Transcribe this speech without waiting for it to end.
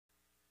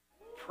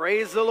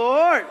Praise the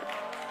Lord.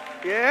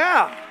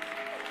 Yeah.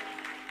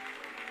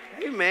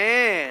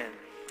 Amen.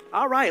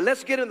 All right,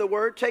 let's get in the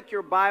Word. Take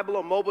your Bible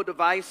or mobile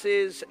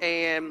devices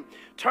and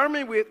turn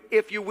me, with,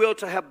 if you will,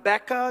 to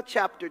Habakkuk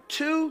chapter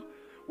 2.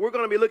 We're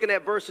going to be looking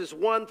at verses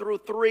 1 through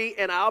 3,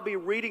 and I'll be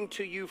reading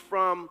to you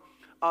from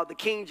the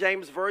King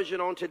James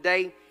Version on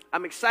today.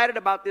 I'm excited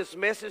about this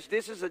message.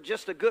 This is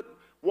just a good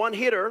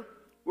one-hitter.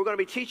 We're going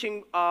to be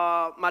teaching,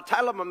 my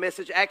title of my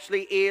message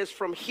actually is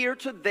From Here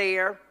to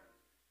There,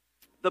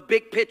 the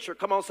Big Picture.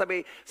 Come on,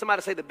 somebody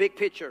say the big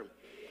picture.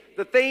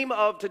 The theme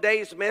of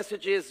today's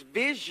message is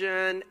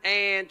vision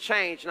and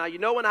change. Now, you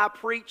know, when I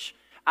preach,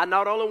 I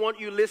not only want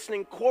you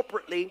listening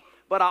corporately,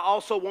 but I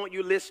also want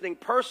you listening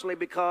personally,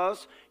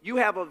 because you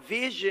have a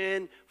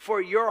vision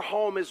for your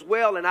home as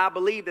well. And I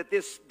believe that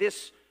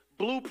this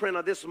blueprint,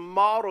 or this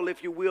model,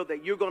 if you will,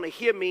 that you're going to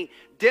hear me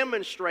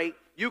demonstrate,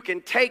 you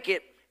can take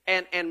it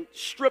and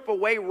strip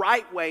away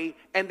right way,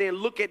 and then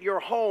look at your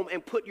home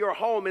and put your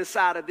home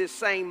inside of this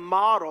same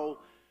model,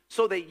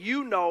 so that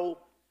you know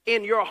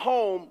in your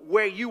home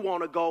where you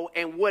want to go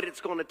and what it's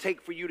going to take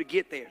for you to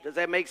get there. Does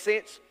that make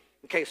sense?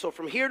 Okay, so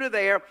from here to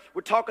there,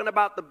 we're talking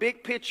about the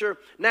big picture.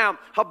 Now,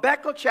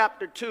 Habakkuk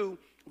chapter 2,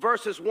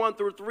 verses 1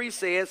 through 3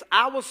 says,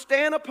 I will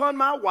stand upon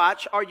my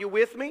watch. Are you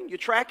with me? You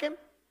tracking?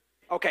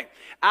 Okay.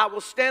 I will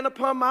stand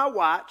upon my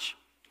watch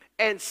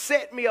and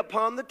set me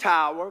upon the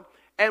tower,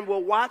 and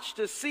will watch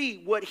to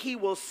see what he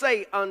will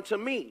say unto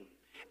me,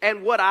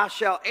 and what I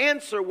shall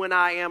answer when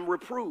I am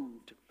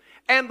reproved.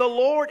 And the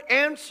Lord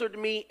answered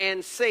me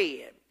and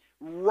said,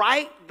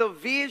 write the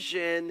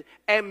vision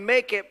and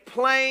make it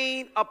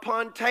plain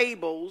upon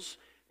tables,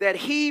 that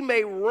he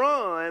may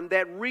run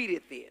that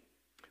readeth it.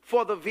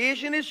 For the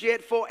vision is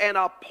yet for an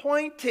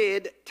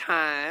appointed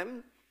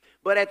time,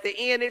 but at the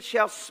end it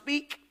shall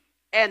speak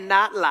and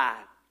not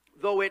lie.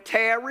 Though it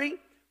tarry,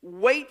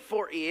 wait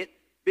for it,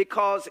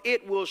 because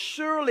it will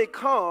surely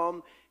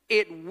come,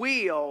 it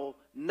will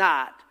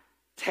not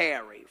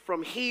tarry.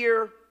 From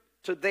here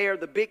to there,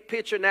 the big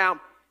picture.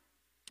 Now,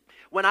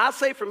 when I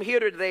say from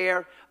here to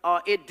there,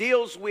 it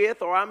deals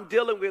with, or I'm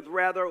dealing with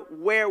rather,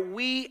 where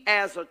we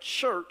as a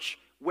church,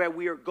 where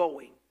we are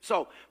going.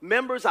 So,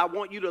 members, I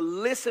want you to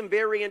listen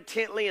very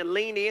intently and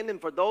lean in. And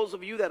for those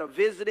of you that are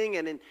visiting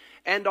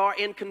and are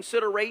in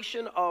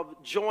consideration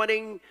of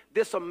joining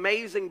this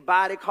amazing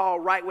body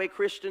called Right Way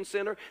Christian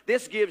Center,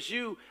 this gives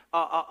you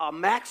a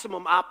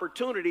maximum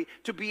opportunity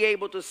to be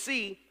able to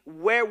see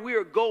where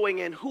we're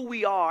going and who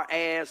we are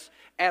as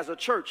a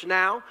church.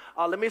 Now,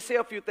 let me say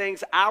a few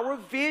things. Our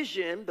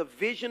vision, the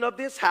vision of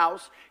this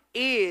house,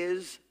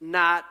 is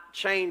not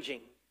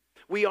changing.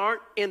 We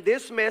aren't, in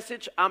this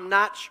message, I'm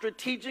not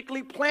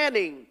strategically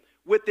planning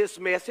with this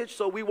message,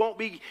 so we won't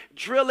be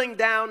drilling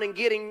down and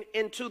getting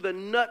into the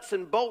nuts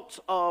and bolts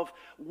of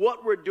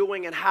what we're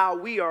doing and how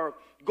we are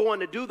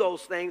going to do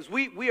those things.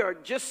 We are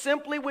just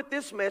simply with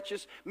this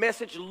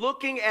message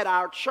looking at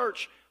our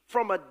church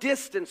from a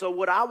distance, or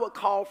what I would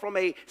call from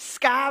a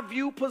sky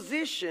view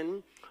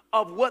position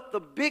of what the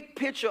big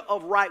picture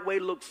of Right Way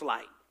looks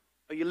like.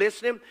 Are you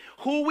listening?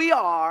 Who we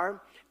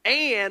are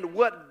and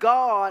what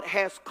God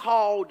has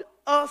called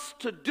us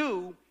to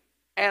do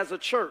as a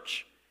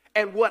church,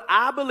 and what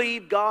I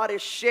believe God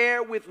has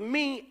shared with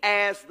me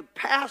as the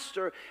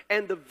pastor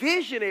and the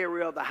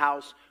visionary of the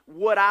house,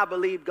 what I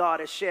believe God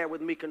has shared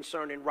with me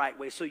concerning Right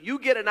Way. So you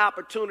get an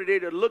opportunity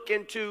to look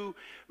into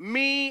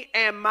me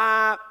and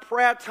my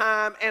prayer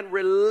time and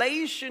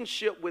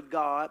relationship with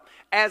God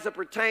as it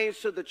pertains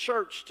to the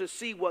church, to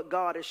see what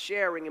God is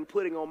sharing and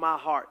putting on my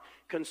heart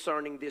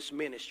concerning this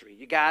ministry.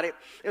 You got it?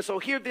 And so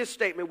hear this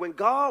statement. When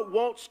God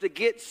wants to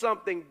get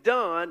something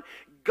done,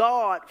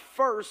 God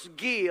first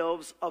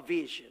gives a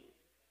vision.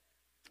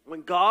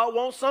 When God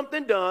wants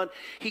something done,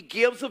 he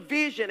gives a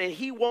vision, and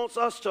he wants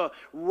us to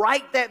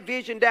write that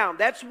vision down.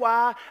 That's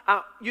why,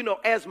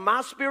 as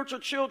my spiritual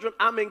children,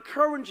 I'm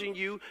encouraging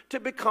you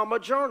to become a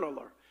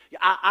journaler.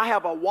 I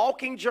have a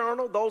walking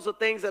journal. Those are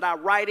things that I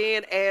write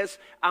in as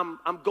I'm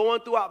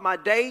going throughout my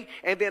day.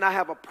 And then I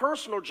have a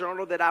personal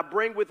journal that I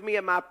bring with me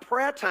in my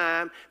prayer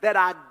time, that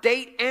I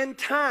date and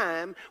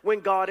time when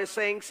God is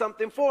saying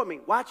something for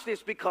me. Watch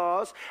this,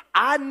 because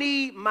I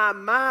need my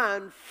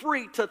mind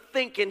free to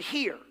think and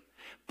hear.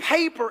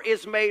 Paper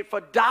is made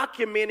for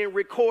documenting,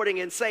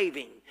 recording, and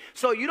saving.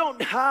 So you don't,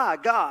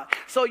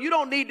 So you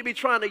don't need to be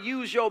trying to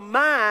use your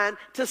mind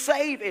to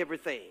save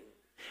everything,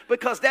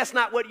 because that's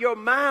not what your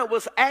mind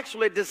was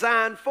actually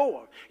designed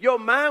for. Your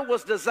mind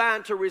was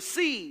designed to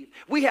receive.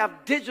 We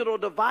have digital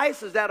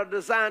devices that are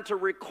designed to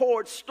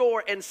record,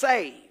 store, and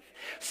save.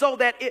 So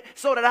that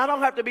I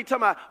don't have to be talking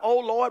about, oh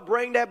Lord,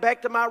 bring that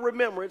back to my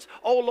remembrance.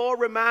 Oh Lord,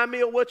 remind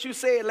me of what you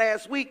said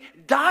last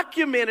week.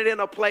 Document it in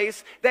a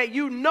place that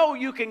you know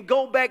you can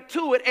go back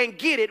to it and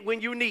get it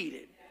when you need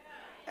it.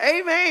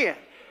 Amen.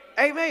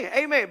 Amen.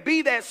 Amen.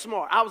 Be that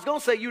smart. I was going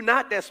to say you're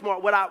not that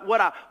smart. What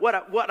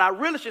I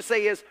really should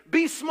say is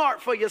be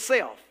smart for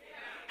yourself.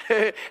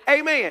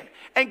 Amen.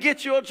 And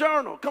get you a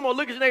journal. Come on,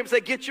 look at your neighbor and say,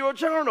 get you a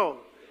journal.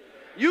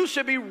 You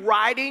should be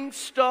writing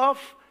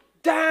stuff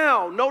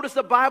down. Notice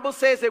the Bible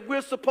says that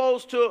we're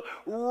supposed to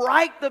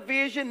write the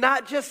vision,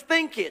 not just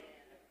think it.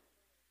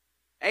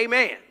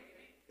 Amen.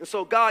 And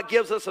so God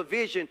gives us a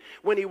vision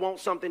when he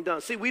wants something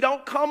done. See, we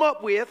don't come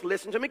up with,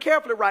 listen to me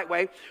carefully the right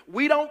way,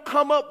 we don't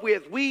come up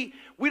with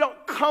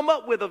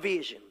a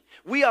vision.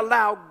 We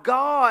allow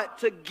God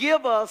to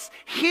give us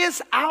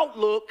his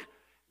outlook.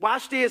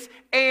 Watch this.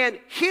 And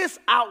his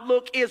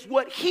outlook is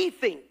what he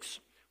thinks,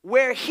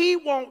 where he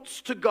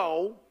wants to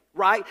go,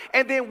 right?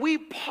 And then we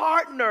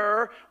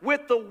partner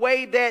with the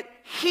way that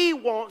he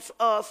wants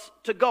us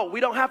to go. We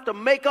don't have to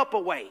make up a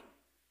way.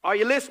 Are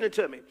you listening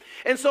to me?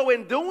 And so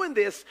in doing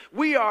this,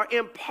 we are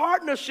in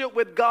partnership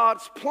with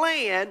God's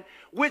plan,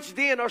 which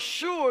then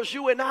assures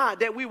you and I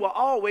that we will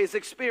always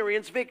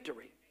experience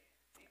victory.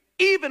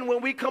 Even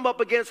when we come up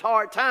against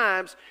hard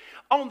times,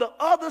 on the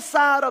other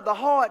side of the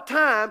hard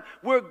time,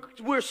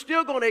 we're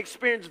still going to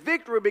experience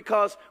victory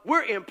because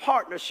we're in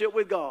partnership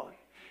with God.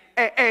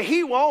 And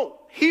he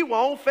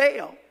won't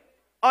fail.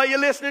 Are you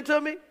listening to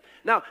me?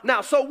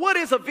 Now, so what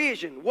is a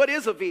vision? What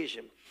is a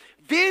vision?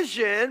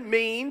 Vision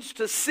means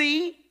to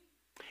see.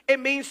 It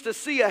means to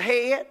see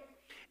ahead.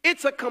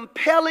 It's a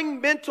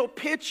compelling mental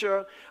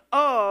picture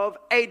of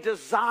a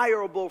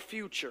desirable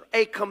future.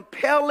 A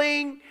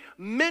compelling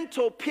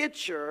mental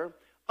picture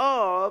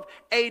of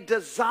a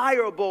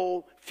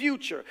desirable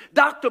future.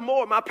 Dr.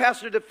 Moore, my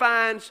pastor,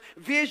 defines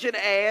vision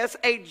as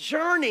a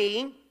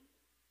journey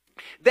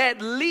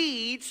that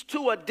leads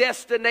to a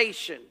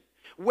destination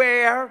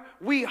where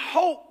we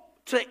hope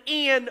to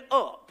end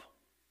up.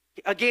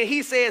 Again,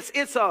 he says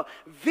it's a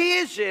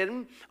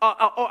vision,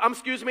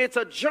 it's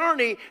a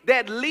journey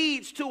that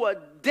leads to a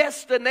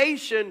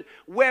destination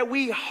where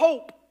we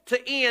hope to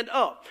end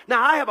up.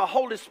 Now, I have a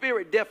Holy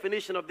Spirit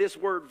definition of this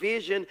word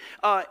vision.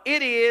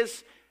 It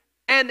is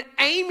an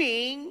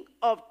aiming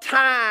of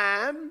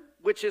time,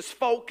 which is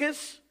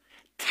focus,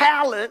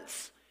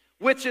 talents,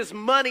 which is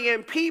money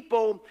and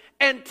people,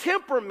 and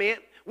temperament,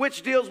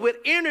 which deals with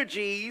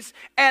energies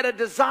at a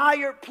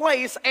desired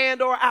place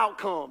and or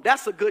outcome.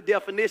 That's a good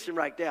definition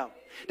right there.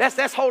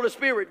 That's Holy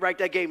Spirit right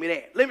there gave me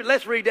that.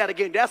 Let's read that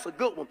again. That's a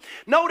good one.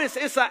 Notice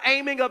it's an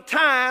aiming of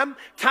time.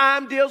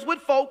 Time deals with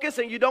focus,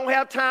 and you don't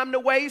have time to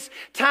waste.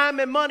 Time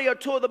and money are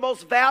two of the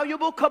most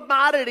valuable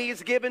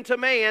commodities given to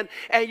man,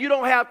 and you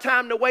don't have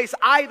time to waste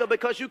either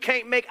because you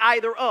can't make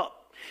either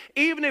up.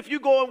 Even if you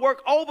go and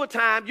work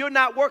overtime, you're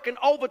not working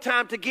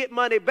overtime to get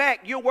money back.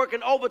 You're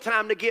working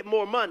overtime to get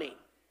more money.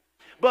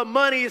 But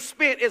money is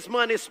spent, it's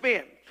money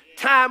spent.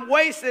 Time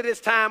wasted is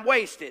time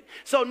wasted.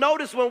 So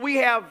notice when we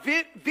have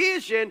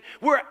vision,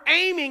 we're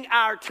aiming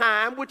our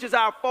time, which is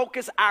our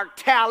focus, our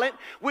talent,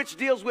 which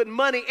deals with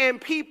money and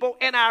people,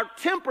 and our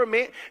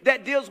temperament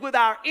that deals with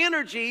our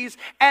energies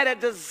at a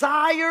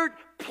desired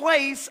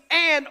place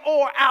and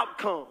or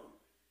outcome.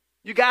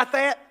 You got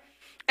that?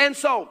 And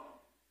so,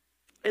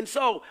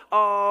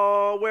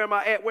 where am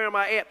I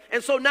at?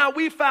 And so now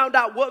we found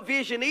out what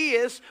vision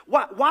is.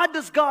 Why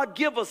does God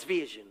give us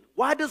vision?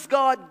 Why does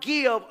God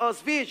give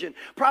us vision?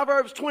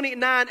 Proverbs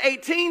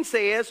 29:18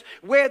 says,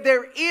 where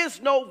there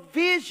is no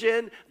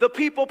vision, the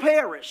people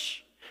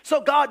perish. So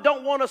God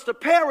don't want us to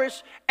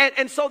perish,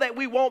 and so that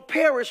we won't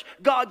perish,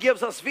 God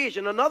gives us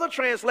vision. Another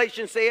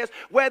translation says,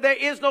 where there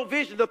is no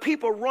vision, the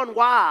people run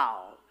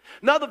wild.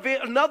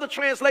 Another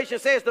translation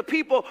says, the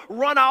people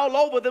run all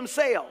over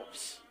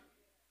themselves.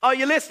 Are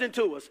you listening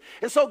to us?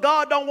 And so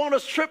God don't want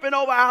us tripping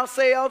over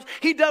ourselves.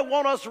 He doesn't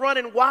want us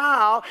running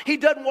wild. He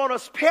doesn't want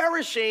us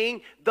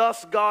perishing.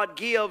 Thus, God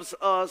gives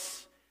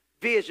us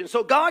vision.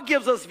 So God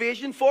gives us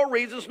vision for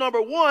reasons. Number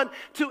one,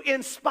 to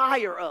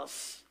inspire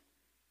us.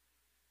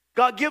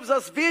 God gives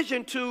us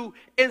vision to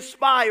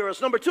inspire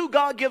us. Number two,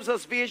 God gives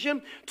us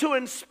vision to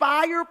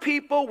inspire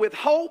people with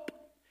hope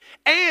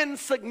and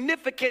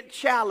significant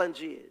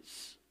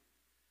challenges.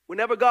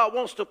 Whenever God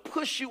wants to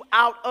push you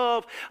out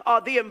of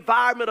the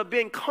environment of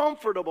being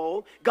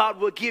comfortable,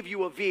 God will give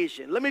you a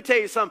vision. Let me tell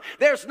you something.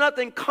 There's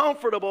nothing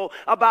comfortable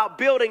about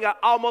building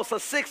almost a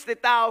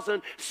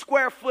 60,000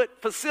 square foot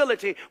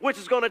facility, which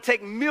is going to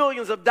take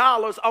millions of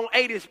dollars on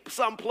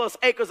 80-some plus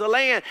acres of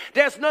land.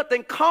 There's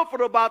nothing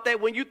comfortable about that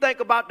when you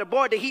think about the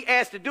boy that he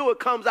asked to do it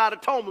comes out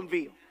of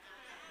Tomanville.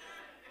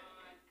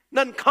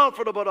 Nothing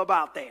comfortable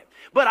about that.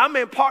 But I'm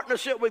in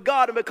partnership with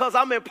God, and because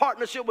I'm in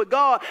partnership with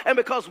God, and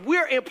because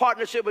we're in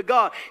partnership with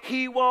God,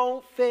 he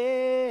won't fail.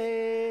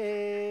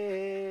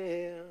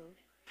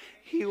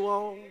 He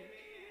won't.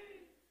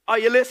 Are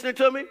you listening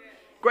to me?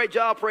 Great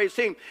job, praise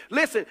team.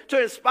 Listen,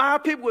 to inspire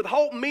people with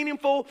hope,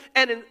 meaningful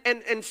and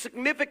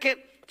significant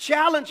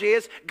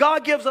challenges,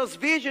 God gives us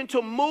vision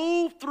to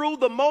move through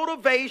the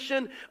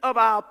motivation of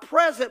our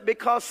present,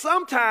 because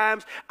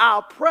sometimes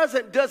our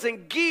present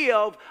doesn't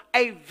give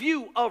a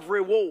view of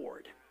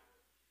reward.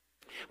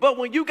 But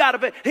when you got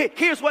to,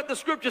 here's what the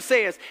scripture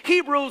says.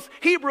 Hebrews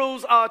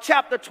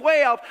chapter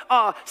 12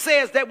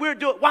 says that we're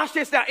doing, watch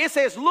this now. It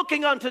says,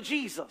 looking unto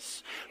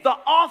Jesus, the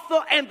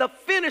author and the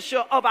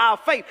finisher of our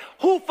faith,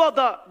 who for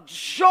the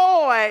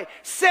joy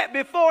set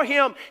before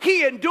him,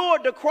 he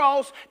endured the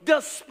cross,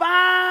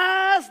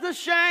 despised the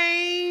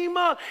shame,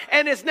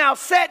 and is now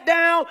set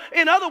down.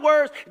 In other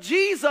words,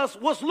 Jesus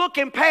was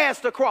looking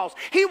past the cross.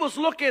 He was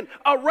looking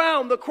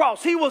around the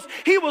cross. He was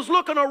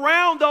looking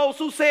around those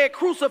who said,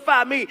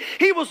 crucify me.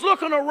 He was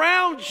looking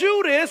around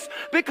Judas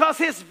because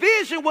his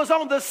vision was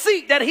on the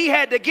seat that he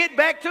had to get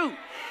back to.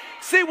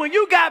 See, when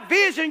you got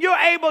vision, you're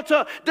able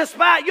to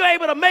you're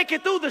able to make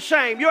it through the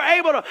shame. You're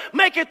able to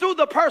make it through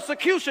the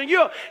persecution.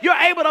 You're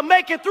able to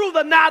make it through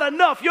the not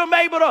enough. You're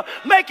able to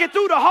make it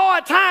through the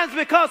hard times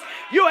because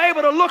you're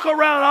able to look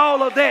around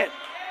all of that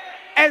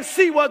and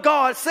see what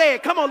God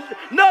said. Come on,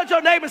 nudge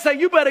your neighbor and say,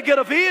 you better get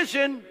a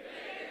vision.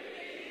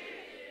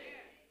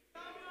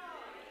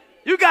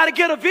 You got to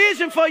get a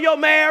vision for your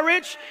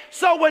marriage,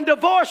 so when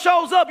divorce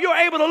shows up, you're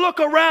able to look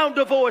around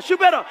divorce. You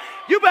better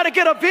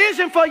get a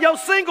vision for your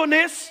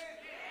singleness.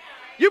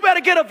 You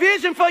better get a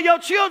vision for your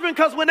children,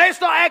 because when they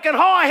start acting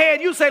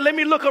hard-headed, you say, let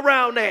me look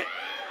around that.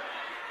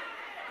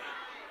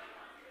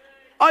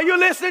 Are you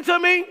listening to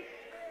me?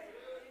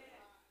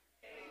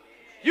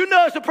 You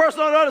nudge the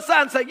person on the other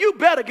side and say, you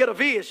better get a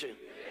vision.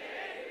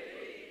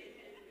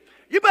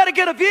 You better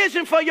get a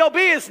vision for your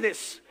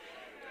business.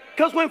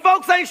 Because when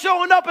folks ain't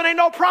showing up and ain't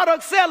no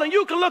product selling,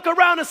 you can look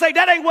around and say,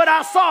 that ain't what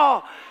I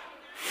saw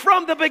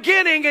from the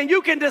beginning, and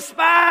you can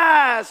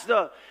despise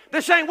the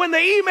shame. When the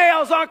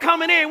emails aren't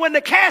coming in, when the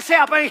cash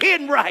app ain't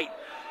hidden right.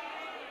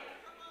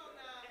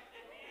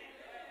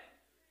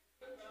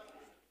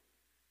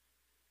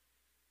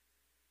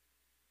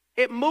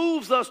 It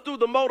moves us through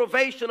the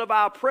motivation of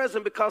our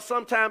present, because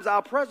sometimes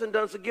our present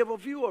doesn't give a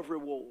view of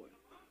reward.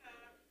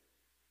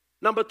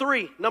 Number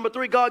three,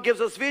 God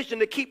gives us vision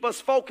to keep us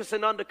focused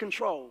and under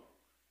control.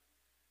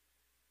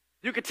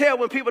 You can tell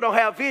when people don't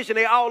have vision,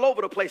 they're all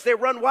over the place. They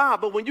run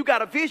wild. But when you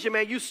got a vision,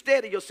 man, you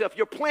steady yourself.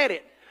 You're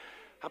planted.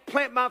 I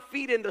plant my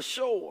feet in the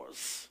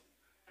shores.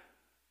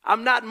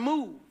 I'm not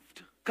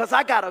moved because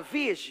I got a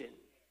vision.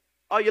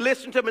 Are you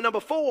listening to me?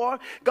 Number 4,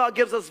 God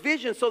gives us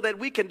vision so that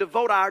we can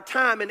devote our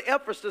time and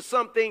efforts to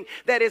something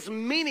that is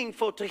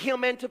meaningful to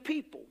him and to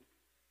people.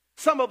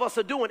 Some of us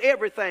are doing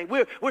everything.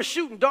 We're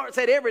shooting darts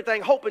at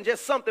everything, hoping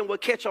just something will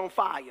catch on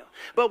fire.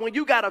 But when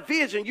you got a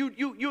vision,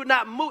 you're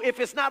not moving.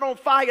 If it's not on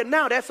fire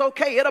now, that's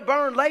okay. It'll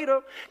burn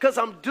later, because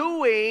I'm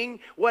doing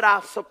what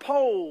I'm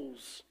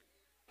supposed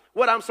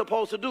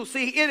to do.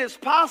 See, it is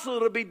possible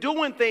to be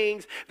doing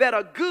things that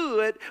are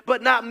good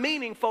but not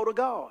meaningful to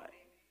God.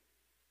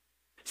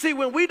 See,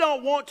 when we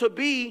don't want to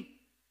be,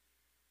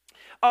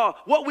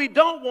 what we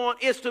don't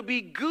want is to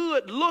be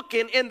good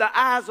looking in the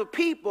eyes of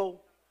people,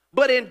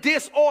 but in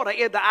disorder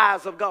in the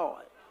eyes of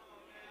God.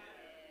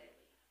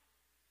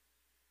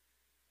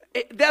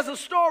 There's a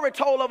story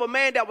told of a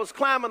man that was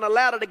climbing a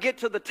ladder to get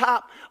to the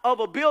top of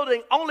a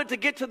building, only to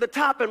get to the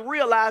top and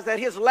realize that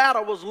his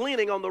ladder was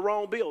leaning on the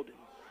wrong building.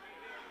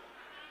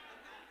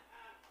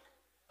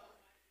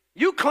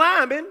 You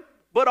climbing,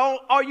 but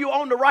are you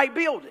on the right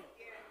building?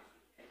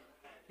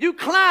 You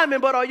climbing,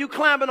 but are you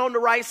climbing on the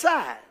right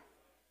side?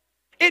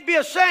 It'd be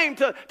a shame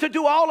to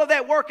do all of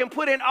that work and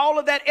put in all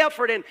of that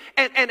effort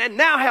and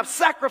now have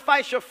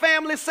sacrificed your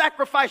family,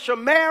 sacrifice your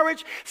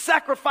marriage,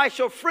 sacrifice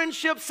your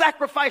friendship,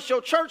 sacrifice your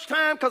church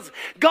time, because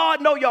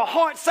God know your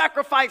heart,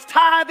 sacrifice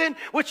tithing,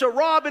 which you're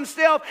robbing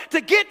self,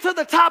 to get to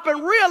the top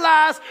and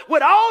realize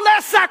with all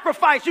that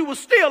sacrifice you were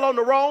still on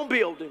the wrong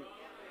building.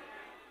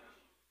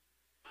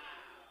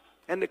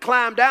 And to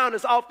climb down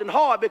is often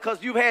hard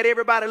because you've had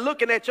everybody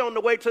looking at you on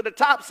the way to the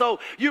top, so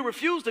you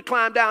refuse to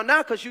climb down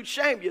now because you'd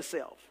shame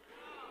yourself.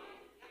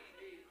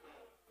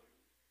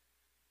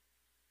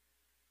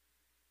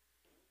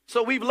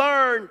 So we've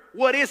learned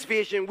what is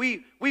vision.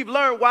 We've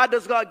learned why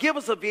does God give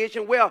us a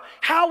vision. Well,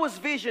 how is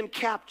vision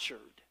captured?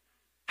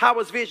 How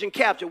is vision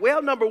captured?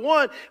 Well, number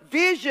 1,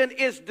 vision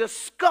is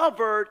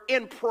discovered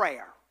in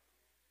prayer.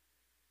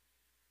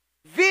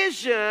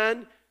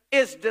 Vision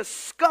is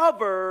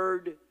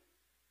discovered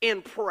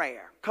in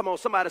prayer. Come on,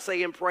 somebody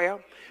say in prayer.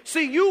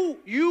 See,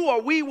 you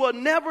or we will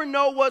never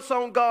know what's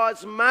on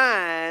God's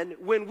mind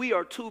when we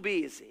are too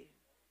busy.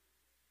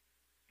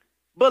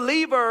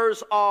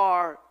 Believers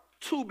are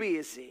too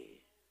busy.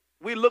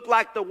 We look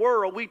like the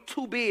world. We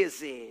too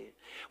busy.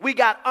 We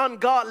got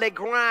ungodly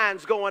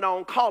grinds going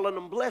on, calling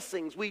them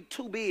blessings. We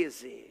too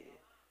busy.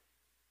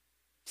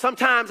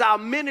 Sometimes our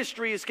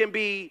ministries can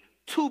be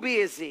too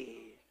busy.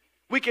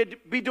 We could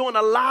be doing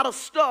a lot of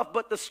stuff,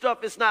 but the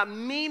stuff is not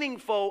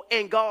meaningful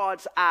in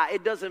God's eye.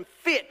 It doesn't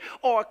fit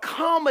or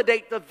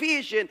accommodate the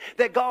vision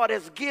that God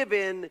has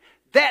given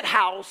that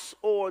house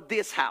or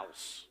this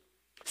house.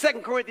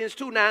 2 Corinthians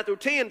 2, 9 through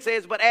 10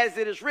 says, but as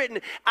it is written,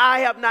 eye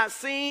have not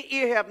seen,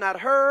 ear have not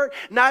heard,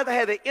 neither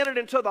have they entered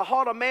into the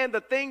heart of man the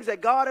things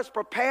that God has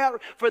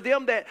prepared for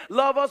them that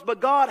love us.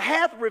 But God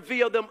hath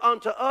revealed them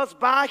unto us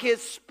by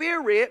his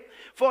Spirit,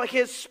 for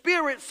his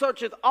Spirit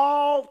searcheth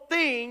all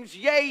things,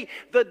 yea,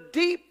 the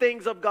deep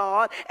things of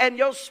God. And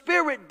your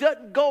spirit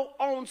doesn't go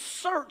on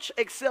search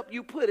except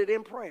you put it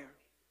in prayer.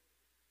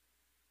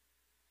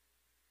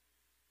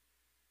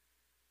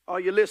 Are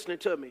you listening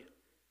to me?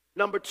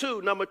 Number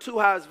two,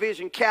 how is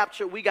vision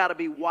captured? We got to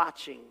be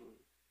watching.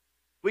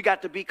 We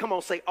got to be, come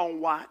on, say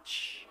on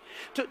watch.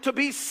 To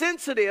be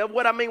sensitive,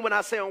 what I mean when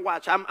I say on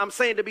watch, I'm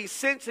saying to be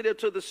sensitive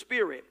to the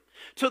Spirit,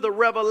 to the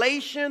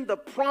revelation, the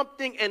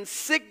prompting, and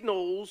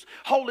signals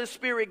Holy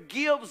Spirit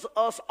gives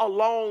us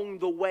along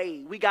the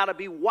way. We got to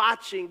be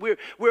watching.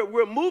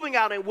 We're moving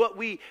out in what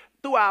we,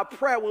 through our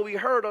prayer, when we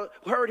heard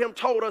him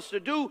told us to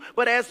do.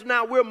 But as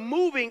now we're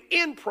moving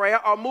in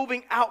prayer or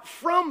moving out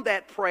from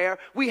that prayer,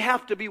 we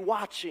have to be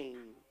watching.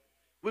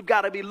 We've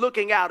got to be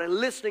looking out and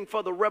listening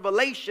for the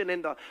revelation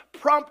and the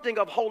prompting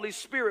of Holy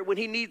Spirit when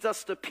he needs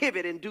us to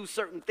pivot and do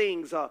certain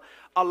things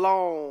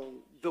along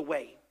the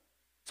way.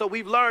 So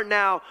we've learned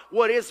now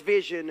what is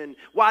vision and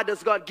why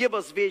does God give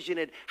us vision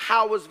and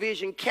how is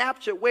vision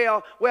captured?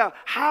 Well,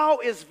 how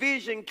is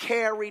vision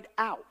carried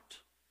out?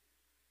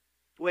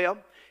 Well,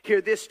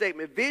 hear this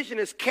statement. Vision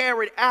is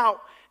carried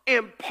out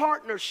in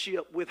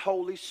partnership with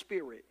Holy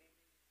Spirit.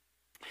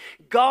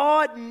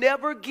 God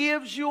never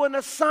gives you an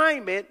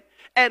assignment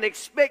and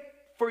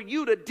expect for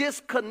you to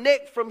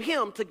disconnect from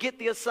him to get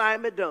the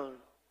assignment done.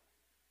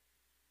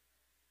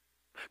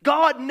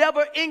 God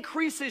never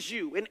increases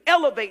you and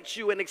elevates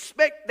you and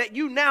expect that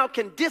you now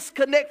can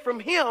disconnect from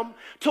him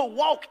to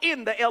walk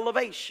in the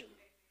elevation.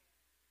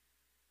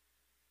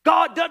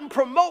 God doesn't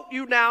promote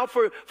you now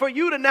for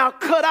you to now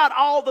cut out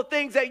all the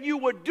things that you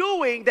were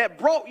doing that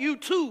brought you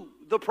to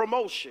the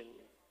promotion.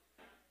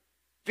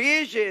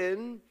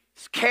 Vision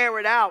is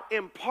carried out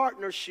in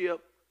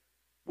partnership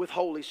with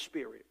Holy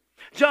Spirit.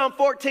 John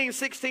 14,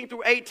 16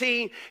 through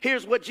 18,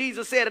 here's what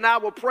Jesus said, and I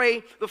will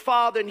pray the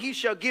Father, and he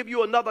shall give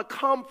you another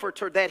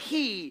comforter, that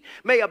he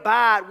may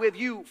abide with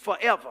you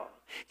forever.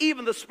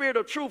 Even the Spirit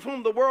of truth,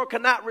 whom the world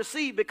cannot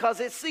receive, because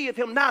it seeth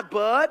him not.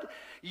 But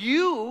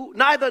you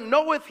neither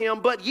knoweth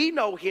him, but ye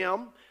know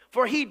him,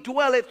 for he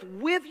dwelleth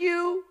with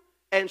you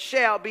and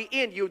shall be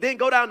in you. Then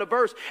go down to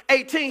verse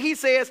 18. He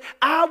says,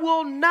 I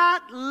will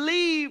not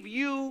leave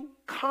you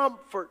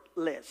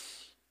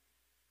comfortless.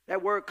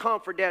 That word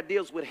comfort there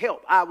deals with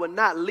help. I will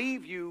not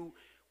leave you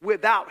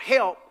without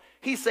help.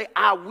 He said,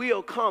 I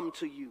will come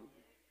to you.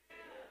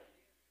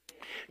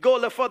 Go a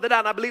little further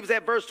down. I believe it's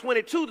at verse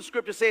 22. The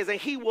scripture says,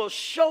 and he will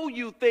show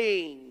you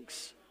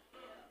things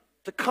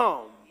to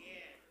come.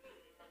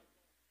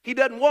 He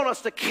doesn't want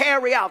us to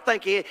carry out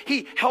thinking.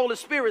 Holy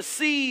Spirit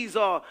sees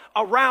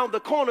around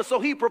the corner, so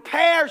he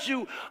prepares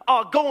you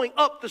going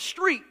up the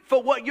street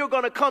for what you're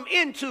going to come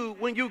into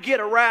when you get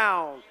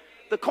around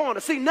the corner.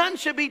 See, none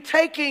should be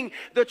taking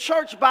the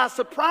church by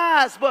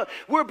surprise, but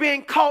we're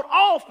being caught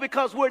off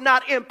because we're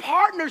not in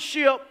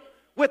partnership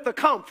with the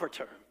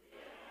comforter.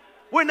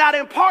 We're not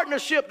in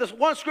partnership, this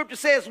one scripture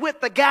says,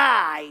 with the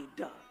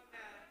guide.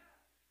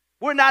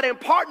 We're not in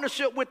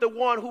partnership with the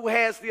one who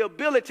has the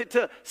ability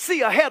to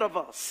see ahead of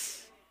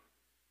us.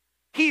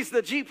 He's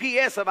the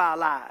GPS of our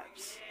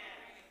lives.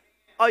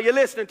 Are you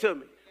listening to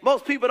me?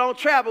 Most people don't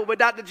travel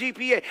without the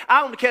GPS.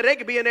 I don't care. They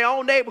could be in their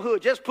own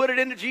neighborhood. Just put it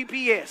in the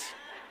GPS.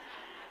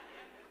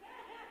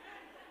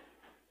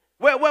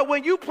 Well,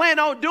 when you plan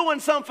on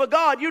doing something for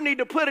God, you need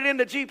to put it in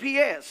the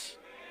GPS.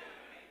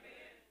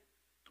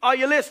 Are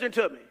you listening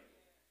to me?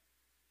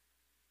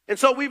 And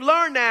so we've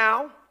learned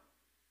now.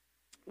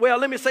 Well,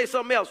 let me say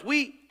something else.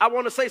 I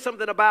want to say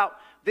something about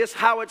this,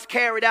 how it's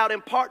carried out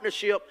in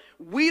partnership.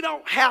 We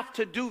don't have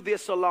to do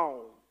this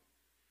alone.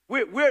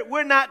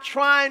 We're not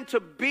trying to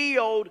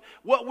build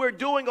what we're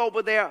doing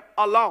over there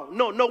alone.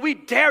 No, we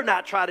dare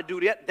not try to do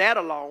that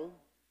alone.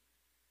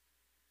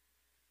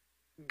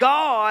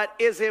 God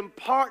is in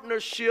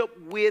partnership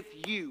with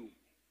you.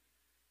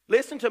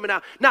 Listen to me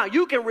now. Now,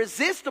 you can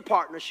resist the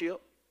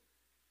partnership,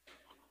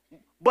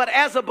 but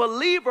as a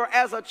believer,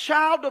 as a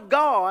child of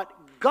God,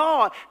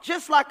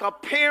 just like a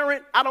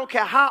parent, I don't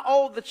care how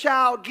old the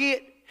child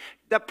get,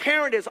 the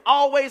parent is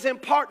always in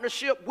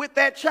partnership with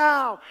that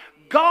child.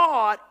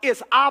 God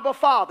is Abba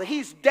Father.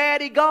 He's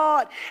Daddy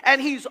God,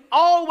 and he's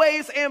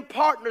always in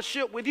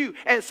partnership with you.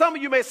 And some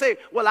of you may say,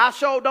 well, I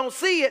sure don't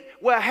see it.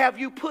 Well, have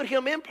you put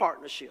him in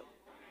partnership?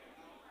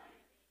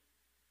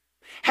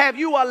 Have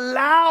you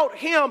allowed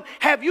him,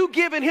 have you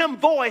given him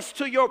voice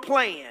to your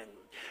plan?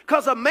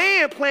 Because a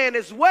man plan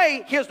his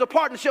way, here's the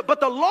partnership, but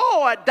the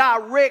Lord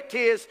direct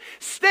his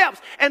steps.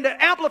 And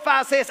the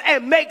Amplifier says,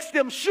 and makes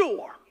them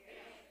sure.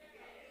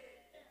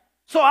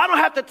 So I don't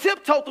have to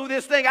tiptoe through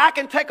this thing. I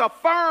can take a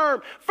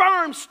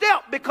firm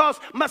step because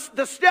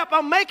the step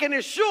I'm making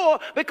is sure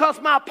because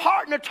my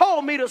partner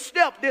told me to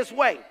step this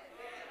way.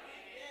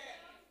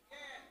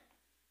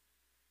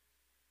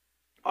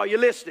 Are you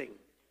listening?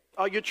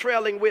 Are you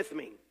trailing with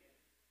me?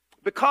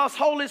 Because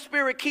Holy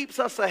Spirit keeps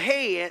us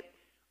ahead,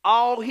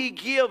 all he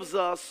gives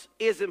us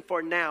isn't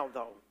for now,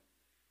 though.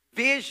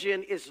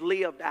 Vision is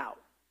lived out.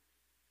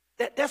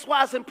 That's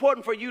why it's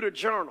important for you to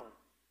journal.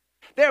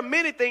 There are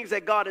many things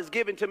that God has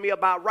given to me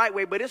about Right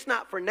Way, but it's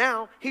not for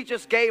now. He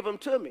just gave them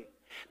to me.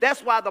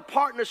 That's why the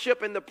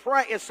partnership and the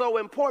prayer is so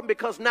important,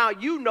 because now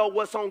you know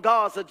what's on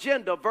God's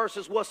agenda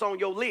versus what's on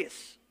your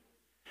list.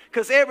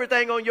 Because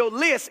everything on your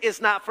list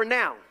is not for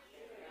now.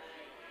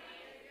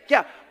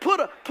 Yeah, put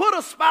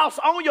a spouse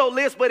on your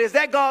list, but is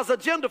that God's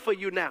agenda for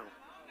you now?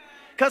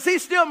 Because he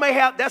still may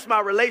have, that's my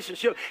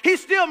relationship, he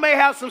still may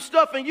have some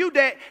stuff in you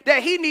that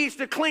he needs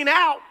to clean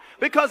out.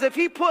 Because if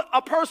he put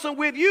a person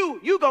with you,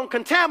 you're going to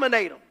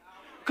contaminate them.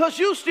 Because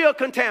you still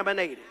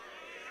contaminated.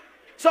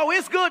 So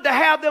it's good to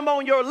have them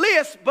on your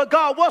list, but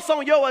God, what's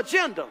on your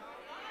agenda?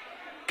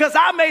 Because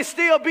I may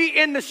still be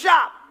in the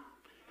shop.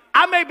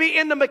 I may be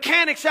in the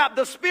mechanic shop,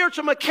 the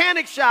spiritual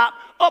mechanic shop,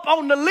 up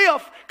on the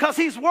lift, because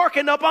he's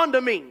working up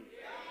under me.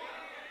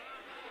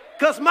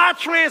 Because my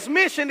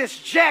transmission is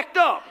jacked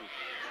up.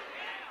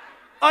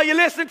 Are you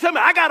listening to me?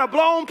 I got a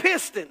blown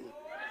piston.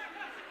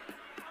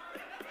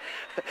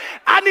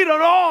 I need an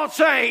oil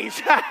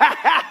change.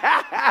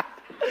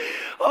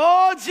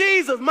 Oh,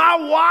 Jesus, my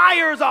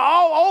wires are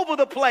all over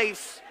the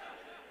place.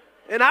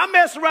 And I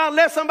mess around and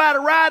let somebody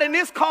ride in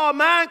this car,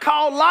 mine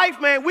called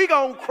life, man, we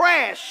gonna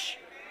crash.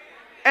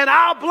 And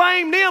I'll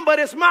blame them, but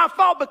it's my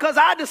fault because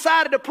I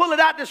decided to pull it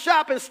out the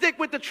shop and stick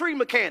with the tree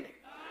mechanic.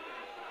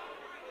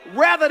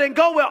 Rather than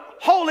go with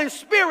Holy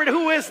Spirit,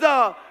 who is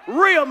the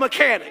real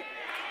mechanic.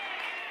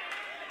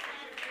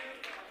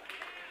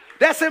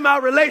 That's in my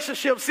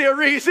relationship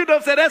series. You know what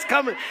I'm saying?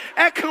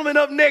 That's coming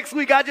up next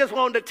week. I just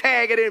wanted to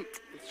tag it in.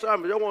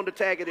 Sorry, I wanted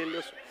to tag it in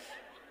this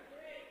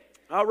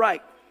one. All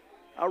right.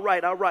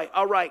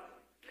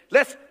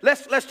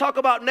 Let's talk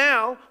about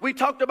now. We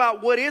talked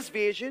about what is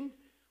vision.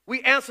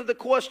 We answered the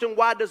question,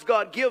 why does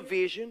God give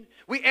vision?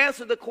 We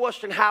answered the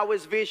question, how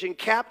is vision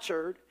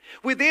captured?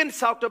 We then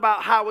talked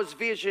about how is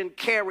vision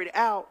carried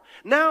out.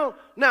 Now,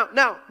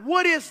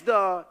 what is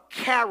the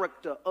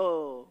character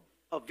of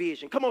a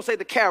vision? Come on, say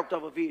the character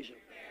of a vision.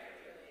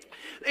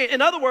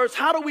 In other words,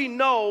 how do we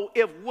know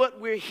if what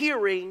we're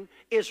hearing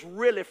is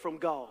really from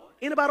God?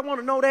 Anybody want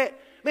to know that?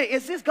 Man,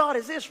 is this God?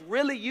 Is this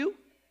really you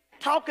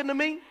talking to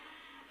me?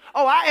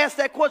 Oh, I asked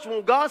that question.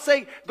 When God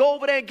say, go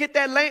over there and get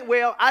that land.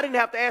 Well, I didn't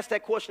have to ask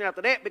that question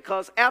after that,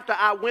 because after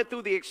I went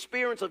through the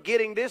experience of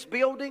getting this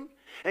building,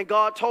 and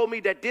God told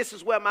me that this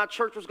is where my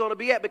church was going to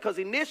be at, because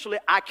initially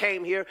I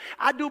came here.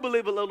 I do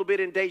believe a little bit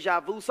in deja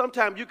vu.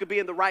 Sometimes you could be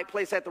in the right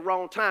place at the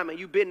wrong time, and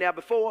you've been there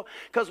before.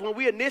 Because when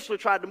we initially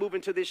tried to move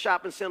into this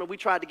shopping center, we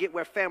tried to get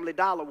where Family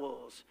Dollar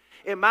was.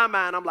 In my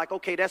mind, I'm like,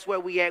 okay, that's where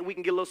we at. We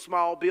can get a little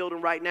small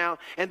building right now.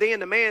 And then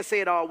the man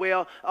said,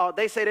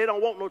 they say they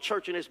don't want no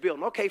church in this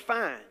building. Okay,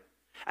 fine.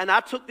 And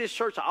I took this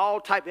church to all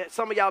type.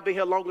 Some of y'all been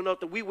here long enough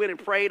that we went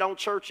and prayed on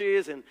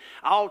churches and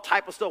all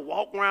type of stuff,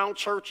 walk around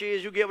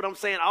churches. You get what I'm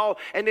saying?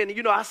 And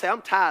then, I say,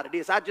 I'm tired of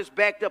this. I just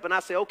backed up and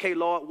I said, okay,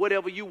 Lord,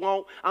 whatever you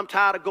want. I'm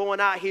tired of going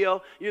out here.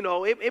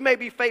 It may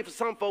be faith for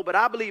some folk, but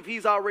I believe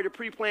he's already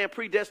pre-planned,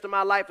 predestined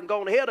my life and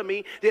gone ahead of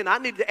me. Then I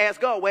need to ask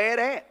God, where it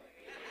at?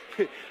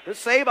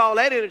 Save all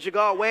that energy,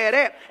 God, where it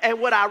at? And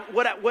when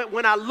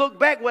I look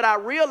back, what I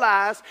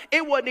realized,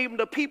 it wasn't even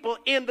the people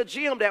in the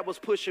gym that was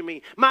pushing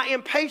me. My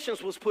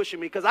impatience was pushing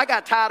me, because I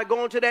got tired of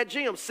going to that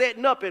gym,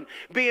 setting up and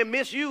being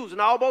misused,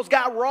 and I almost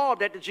got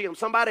robbed at the gym.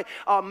 Somebody,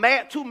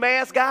 two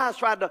masked guys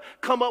tried to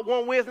come up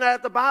one Wednesday night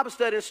at the Bible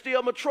study and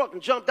steal my truck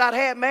and jumped out,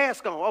 had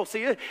mask on. Oh,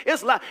 see,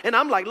 it's like, and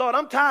I'm like, Lord,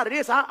 I'm tired of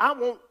this. I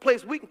want a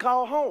place we can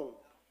call home.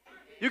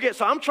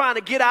 So I'm trying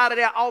to get out of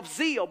there off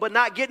zeal, but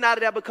not getting out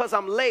of there because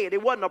I'm led.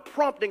 It wasn't a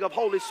prompting of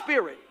Holy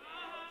Spirit.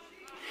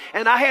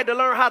 And I had to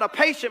learn how to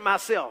patient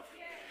myself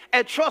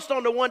and trust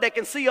on the one that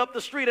can see up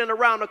the street and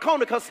around the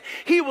corner, because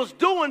he was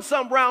doing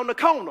something around the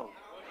corner.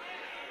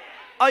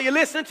 Are you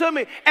listening to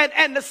me?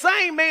 And the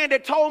same man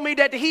that told me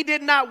that he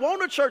did not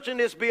want a church in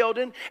this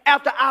building,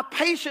 after I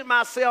patiented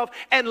myself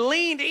and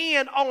leaned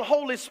in on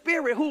Holy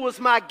Spirit, who was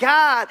my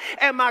guide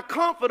and my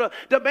comforter,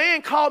 the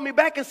man called me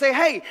back and said,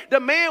 hey, the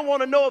man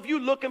want to know if you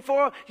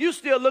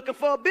still looking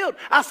for a building.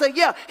 I said,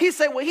 yeah. He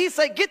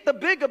said, get the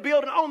bigger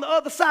building on the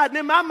other side. And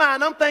in my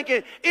mind, I'm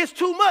thinking, it's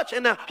too much.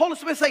 And the Holy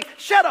Spirit say,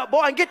 shut up,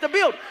 boy, and get the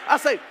building. I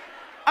say,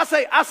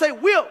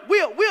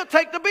 we'll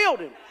take the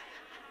building.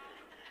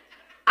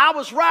 I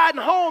was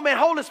riding home and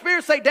Holy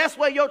Spirit say, that's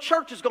where your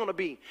church is going to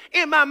be.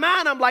 In my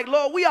mind, I'm like,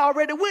 Lord, we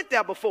already went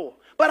there before.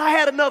 But I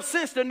had enough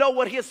sense to know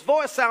what his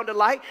voice sounded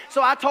like.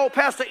 So I told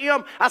Pastor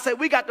M, I said,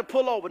 we got to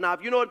pull over. Now,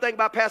 if you know anything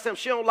about Pastor M,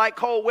 she don't like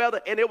cold weather,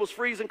 and it was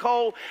freezing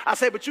cold. I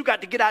said, but you got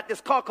to get out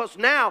this car, because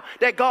now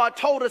that God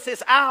told us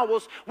it's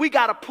ours, we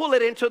got to pull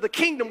it into the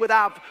kingdom with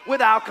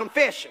our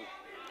confession.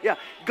 Yeah,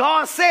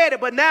 God said it,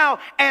 but now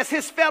as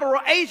his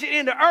federal agent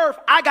in the earth,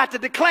 I got to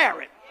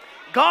declare it.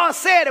 God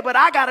said it, but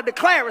I got to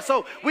declare it.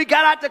 So we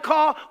got out the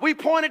car. We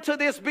pointed to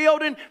this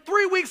building.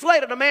 3 weeks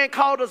later, the man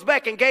called us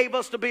back and gave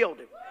us the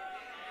building.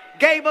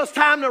 Gave us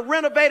time to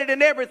renovate it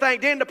and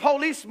everything. Then the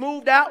police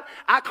moved out.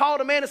 I called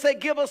the man and said,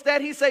 give us that.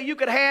 He said, you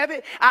could have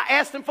it. I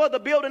asked him for the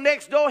building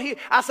next door.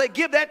 I said,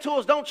 give that to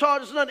us. Don't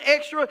charge us nothing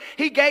extra.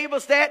 He gave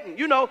us that. And,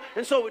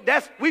 and so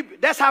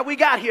that's how we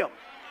got here.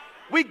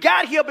 We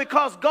got here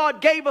because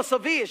God gave us a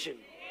vision.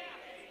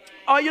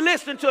 Are you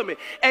listening to me?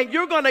 And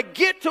you're going to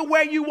get to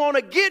where you want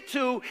to get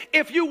to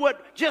if you would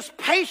just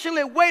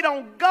patiently wait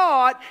on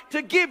God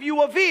to give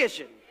you a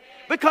vision,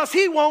 because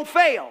he won't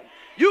fail.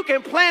 You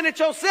can plan it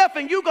yourself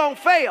and you're going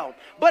to fail.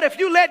 But if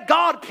you let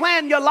God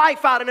plan your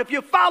life out, and if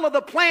you follow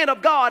the plan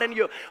of God and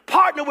you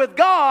partner with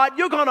God,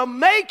 you're going to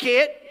make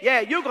it. Yeah,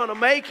 you're going to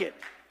make it.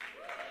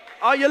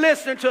 Are you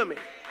listening to me?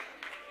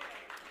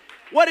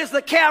 What is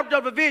the character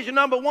of a vision?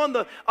 Number one,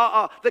 the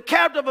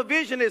character of a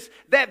vision is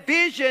that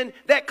vision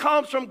that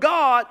comes from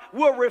God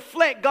will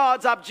reflect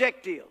God's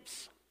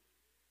objectives.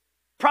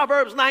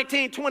 Proverbs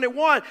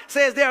 19:21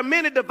 says there are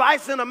many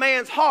devices in a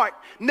man's heart.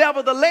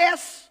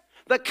 Nevertheless,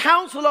 the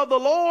counsel of the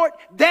Lord,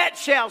 that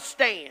shall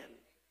stand.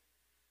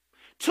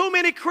 Too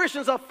many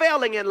Christians are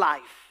failing in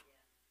life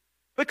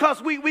because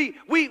we're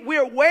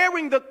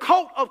wearing the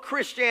coat of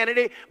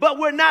Christianity, but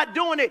we're not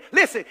doing it.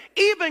 Listen,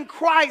 even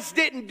Christ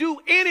didn't do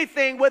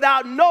anything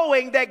without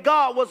knowing that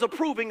God was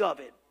approving of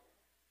it.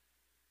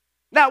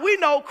 Now, we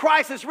know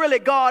Christ is really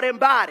God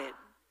embodied.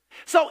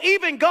 So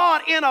even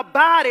God in a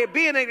body,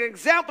 being an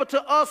example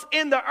to us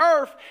in the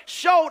earth,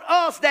 showed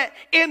us that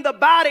in the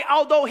body,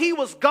 although he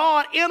was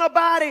God in a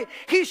body,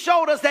 he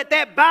showed us that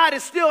that body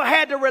still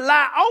had to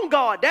rely on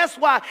God. That's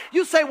why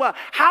you say, well,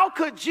 how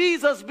could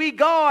Jesus be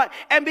God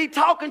and be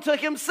talking to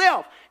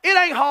himself? It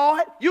ain't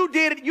hard. You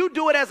did it. You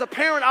do it as a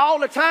parent all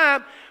the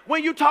time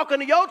when you're talking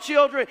to your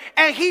children,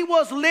 and he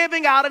was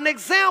living out an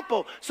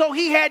example. So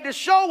he had to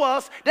show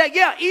us that,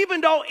 yeah, even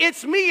though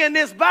it's me in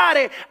this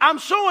body, I'm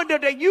showing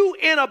that you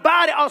in a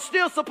body are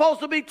still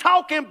supposed to be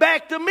talking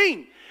back to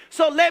me.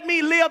 So let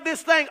me live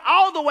this thing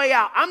all the way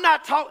out. I'm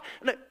not talking.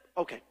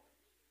 Okay.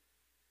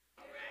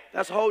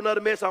 That's a whole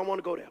nother mess. I don't want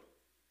to go there.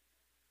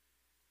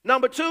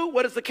 Number two,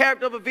 what is the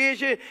character of a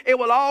vision? It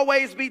will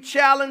always be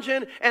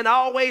challenging and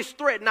always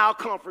threaten our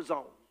comfort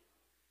zone.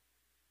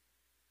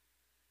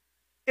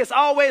 It's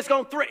always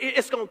going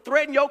to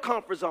threaten your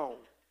comfort zone.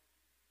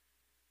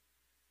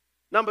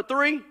 Number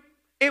three,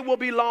 it will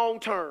be long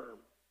term.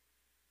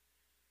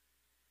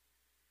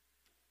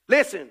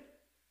 Listen,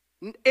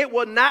 it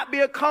will not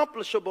be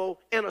accomplishable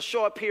in a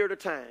short period of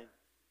time.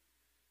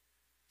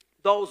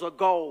 Those are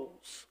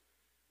goals.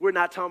 We're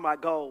not talking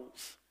about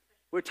goals.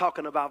 We're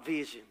talking about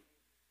vision.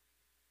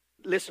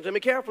 Listen to me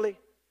carefully.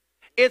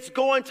 It's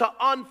going to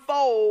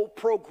unfold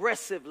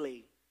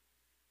progressively.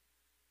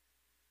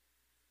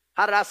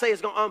 How did I say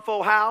it's going to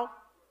unfold? How?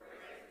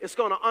 It's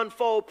going to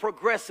unfold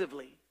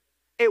progressively.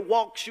 It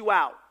walks you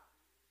out.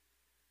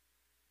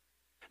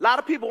 A lot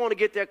of people want to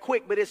get there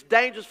quick, but it's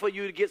dangerous for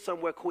you to get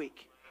somewhere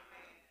quick.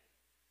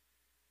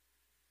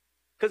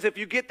 Because if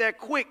you get there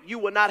quick, you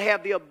will not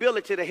have the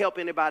ability to help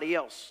anybody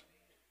else,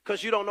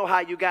 because you don't know how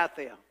you got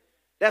there.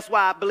 That's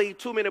why I believe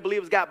too many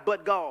believers got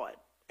but God,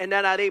 and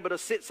they're not able to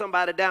sit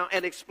somebody down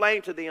and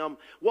explain to them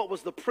what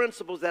was the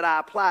principles that I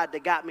applied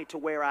that got me to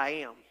where I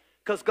am.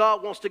 Because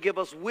God wants to give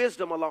us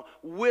wisdom,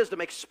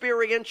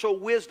 experiential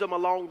wisdom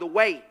along the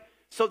way,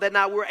 so that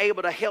now we're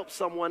able to help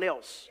someone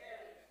else.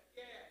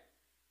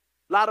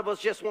 A lot of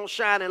us just want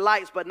shining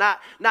lights, but not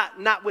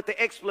with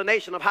the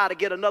explanation of how to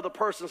get another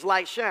person's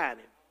light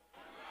shining.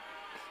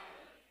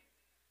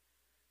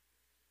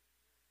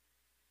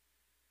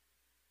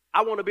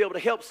 I want to be able to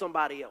help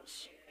somebody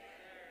else.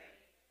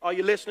 Are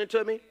you listening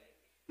to me?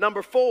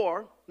 Number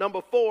four,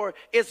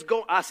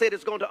 I said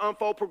it's going to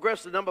unfold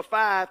progressively. Number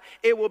five,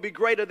 it will be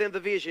greater than the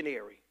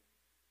visionary.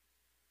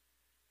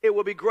 It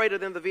will be greater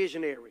than the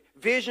visionary.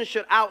 Vision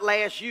should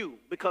outlast you,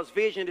 because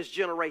vision is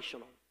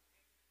generational.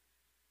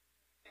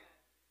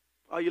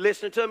 Are you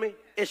listening to me?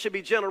 It should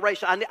be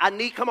generational. I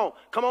need, come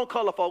on,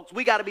 color folks.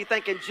 We got to be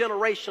thinking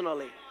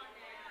generationally.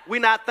 We're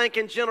not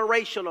thinking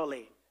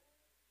generationally.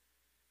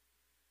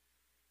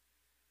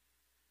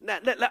 Now,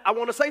 I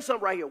want to say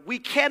something right here. We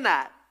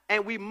cannot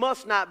and we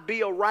must not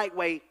be a right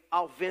way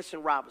off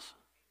Vincent Robinson.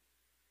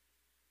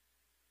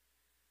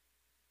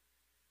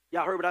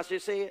 Y'all heard what I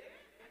just said?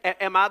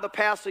 Am I the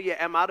pastor? Yeah.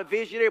 Am I the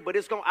visionary? But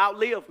it's going to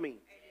outlive me.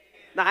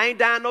 Now, I ain't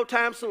dying no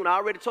time soon. I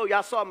already told you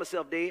I saw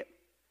myself dead.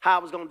 How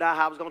I was going to die,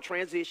 how I was going to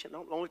transition.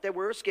 Don't let that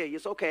word scare you.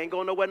 It's okay. I ain't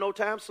going nowhere no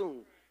time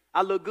soon.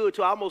 I look good,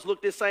 too. I almost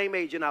looked this same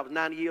age and I was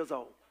 90 years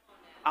old.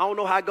 I don't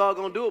know how God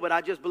going to do it, but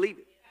I just believe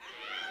it.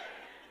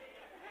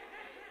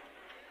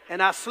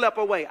 And I slept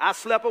away.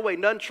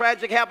 Nothing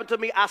tragic happened to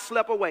me. I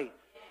slept away.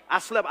 I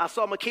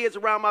saw my kids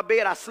around my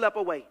bed. I slept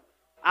away.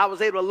 I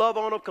was able to love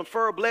on them,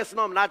 confer a blessing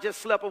on them, and I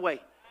just slept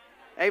away.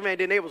 Amen.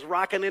 Then they was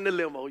rocking in the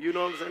limo. You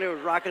know what I'm saying? They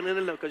was rocking in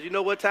the limo. Because you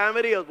know what time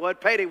it is, boy.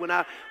 Payday. When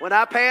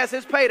I pass,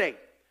 it's payday.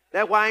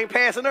 That's why I ain't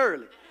passing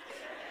early.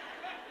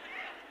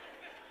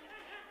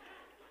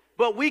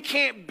 But we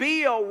can't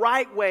be a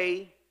right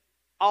way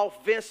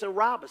off Vincent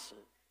Robinson,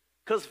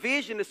 because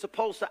vision is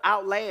supposed to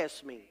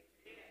outlast me.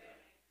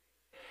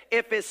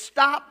 if it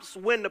stops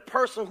when the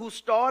person who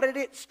started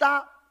it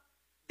stopped,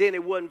 then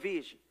it wasn't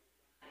vision.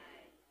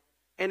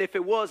 And if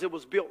it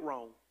was built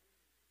wrong.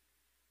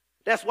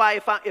 That's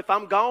why if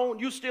I'm gone,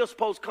 you still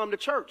supposed to come to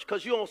church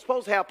because you don't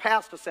supposed to have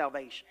pastor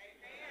salvation.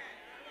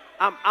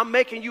 I'm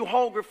making you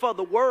hungry for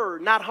the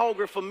word, not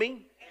hungry for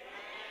me.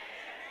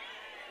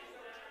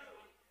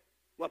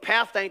 Well,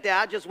 pastor ain't there.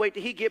 I just wait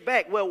till he get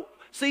back. Well,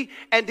 see,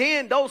 and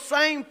then those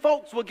same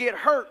folks will get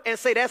hurt and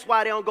say that's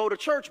why they don't go to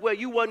church. Well,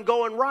 you wasn't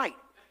going right.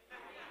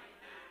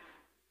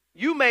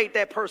 You made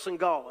that person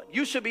God.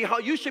 You should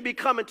be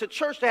coming to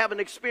church to have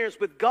an experience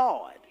with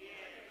God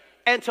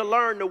and to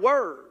learn the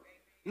word,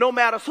 no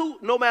matter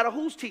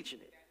who's teaching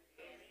it.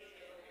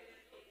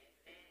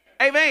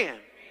 Amen.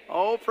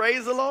 Oh,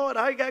 praise the Lord.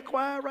 I got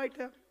quiet right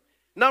there.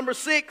 Number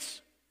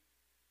six,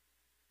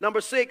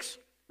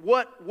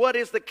 what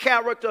is the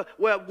character?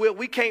 Well,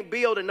 we can't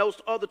build, and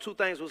those other two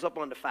things was up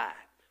under 5.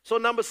 So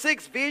number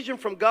 6, vision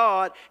from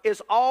God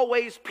is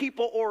always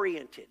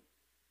people-oriented.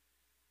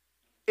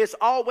 It's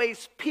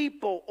always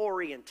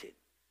people-oriented.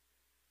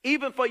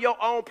 Even for your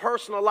own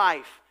personal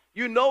life.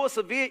 You know it's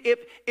a vision.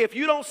 If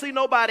you don't see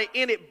nobody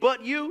in it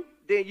but you,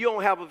 then you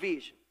don't have a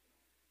vision.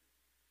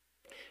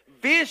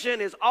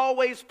 Vision is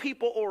always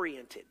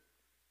people-oriented.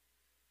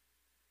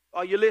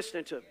 Are you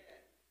listening to me?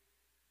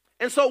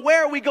 And so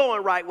where are we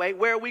going, Right Way?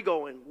 Where are we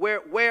going?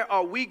 Where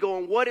are we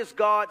going? What is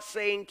God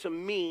saying to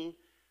me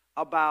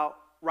about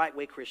Right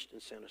Way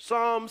Christian Center?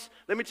 Psalms,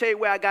 let me tell you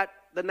where I got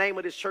the name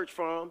of this church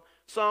from.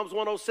 Psalms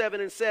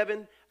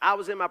 107:7. I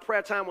was in my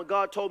prayer time when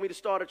God told me to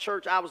start a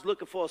church. I was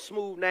looking for a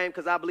smooth name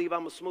because I believe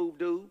I'm a smooth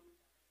dude.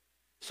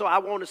 So I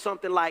wanted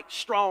something like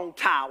Strong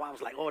Tower. I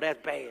was like, oh,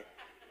 that's bad.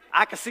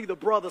 I could see the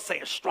brother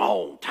saying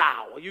Strong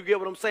Tower. You get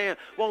what I'm saying?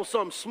 Want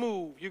something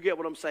smooth. You get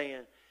what I'm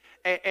saying?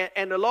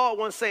 And the Lord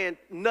wasn't saying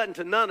nothing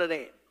to none of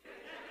that.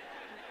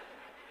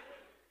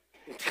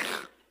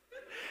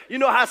 You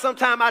know how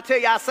sometimes I tell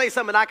you I say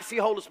something and I can see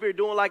Holy Spirit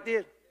doing like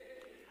this?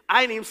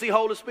 I didn't even see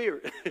Holy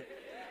Spirit.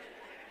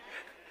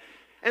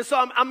 And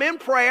so I'm in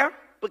prayer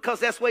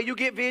because that's where you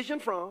get vision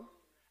from.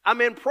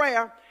 I'm in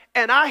prayer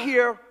and I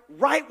hear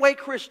Right Way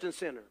Christian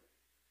Center.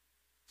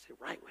 I say,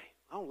 Right Way?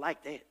 I don't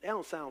like that. That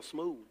don't sound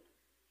smooth.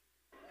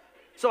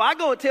 So I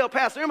go and tell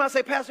Pastor Em, I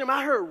say, Pastor Em,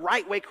 I heard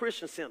Right Way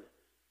Christian Center.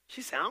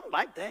 She said, I don't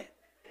like that.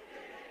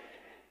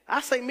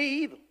 I say,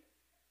 me either.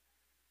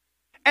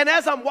 And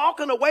as I'm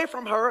walking away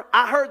from her,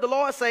 I heard the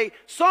Lord say,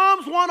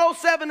 Psalms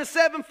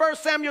 107:7, 1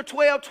 Samuel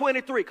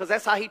 12:23, because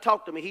that's how he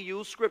talked to me. He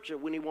used scripture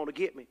when he wanted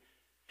to get me.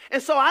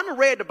 And so I done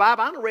read the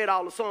Bible. I done read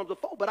all the Psalms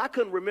before, but I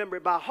couldn't remember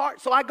it by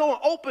heart. So I go and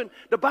open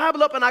the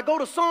Bible up, and I go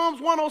to Psalms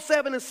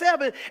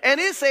 107:7, and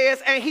it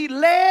says, and he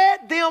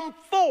led them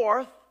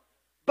forth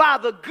by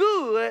the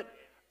good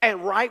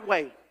and right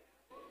way.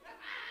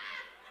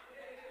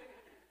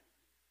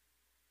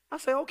 I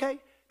say, okay.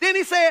 Then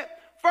he said,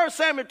 1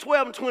 Samuel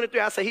 12:23.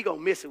 I say, he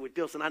gonna miss it with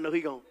this, and I know he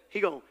gonna.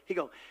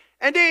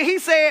 And then he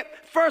said,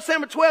 1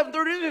 Samuel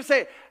 12:33, he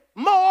said,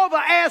 moreover,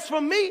 as for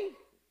me,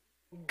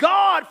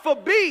 God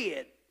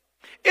forbid,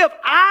 if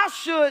I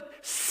should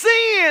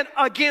sin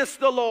against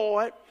the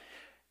Lord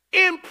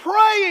in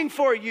praying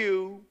for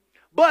you,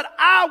 but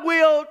I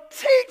will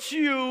teach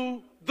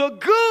you the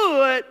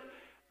good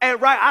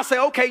and right. I say,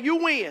 okay,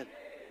 you win.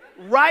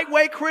 Right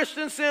Way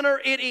Christian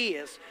Center it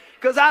is.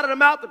 Because out of the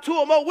mouth of 2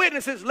 or more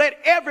witnesses, let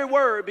every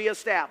word be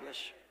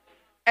established.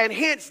 And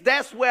hence,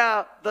 that's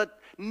where the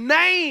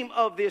name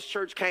of this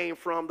church came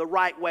from, the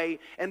Right Way.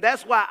 And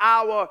that's why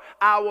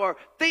our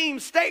theme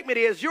statement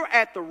is, you're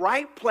at the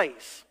right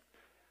place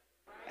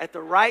at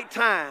the right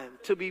time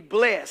to be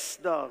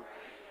blessed.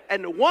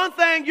 And the one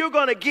thing you're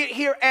going to get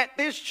here at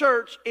this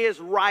church is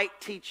right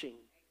teaching.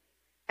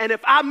 And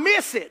if I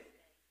miss it,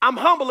 I'm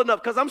humble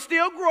enough, because I'm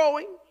still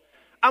growing.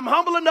 I'm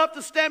humble enough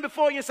to stand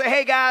before you and say,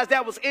 hey, guys,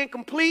 that was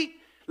incomplete.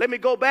 Let me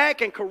go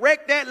back and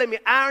correct that. Let me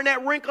iron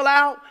that wrinkle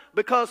out,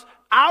 because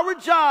our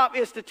job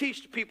is to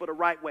teach the people the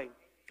right way.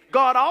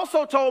 God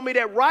also told me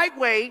that Right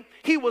Way,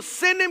 he was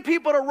sending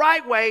people the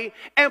right way,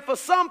 and for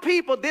some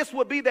people, this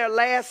would be their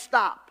last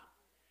stop,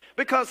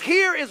 because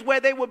here is where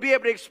they will be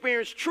able to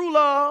experience true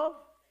love.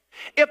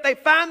 If they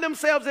find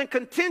themselves in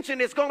contention,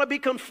 it's going to be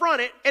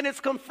confronted, and it's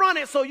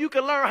confronted so you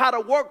can learn how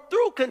to work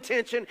through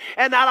contention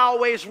and not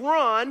always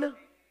run.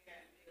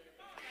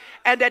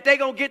 And that they're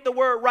going to get the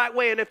word right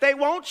way. And if they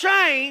won't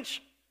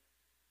change,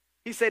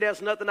 he said,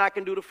 there's nothing I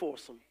can do to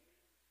force them.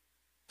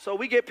 So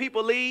we get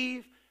people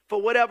leave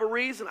for whatever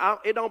reason.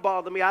 It don't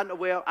bother me. I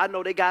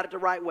know they got it the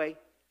right way.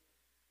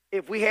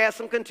 If we had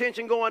some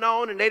contention going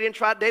on and they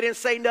didn't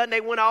say nothing,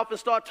 they went off and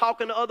started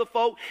talking to other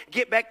folk,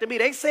 get back to me.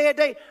 They said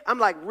I'm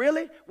like,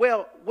 really?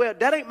 Well,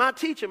 that ain't my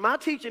teaching. My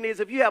teaching is,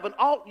 if you have an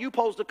alt, you're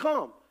supposed to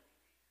come.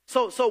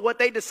 So what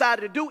they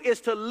decided to do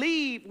is to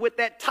leave with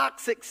that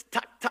toxic,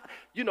 that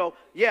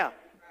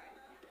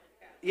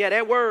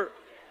word.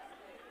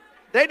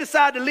 They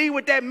decided to leave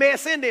with that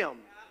mess in them.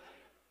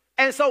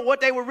 And so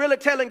what they were really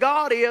telling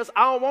God is,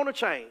 I don't want to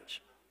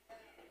change.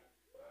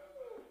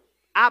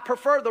 I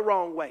prefer the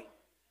wrong way.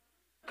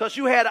 Because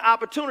you had an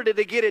opportunity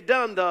to get it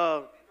done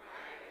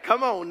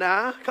Come on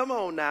now. Come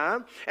on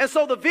now. And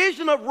so the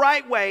vision of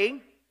Right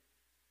Way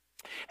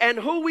and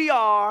who we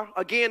are,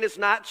 again, is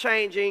not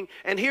changing.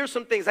 And here's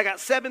some things. I got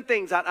 7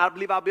 things I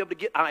believe I'll be able to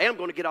get. I am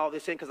going to get all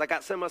this in because I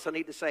got so much I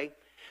need to say.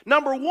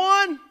 Number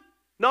one,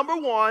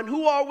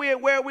 who are we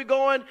and where are we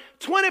going?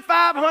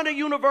 2500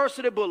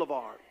 University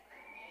Boulevard.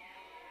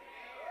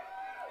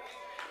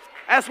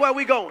 That's where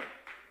we're going.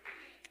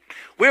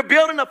 We're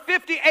building a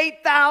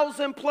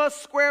 58,000 plus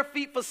square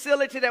feet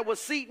facility that will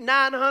seat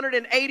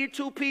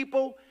 982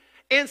 people.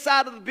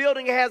 Inside of the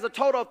building, it has a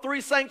total of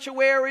 3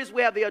 sanctuaries.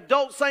 We have the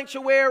adult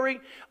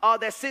sanctuary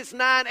that sits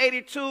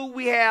 982.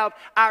 We have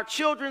our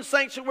children's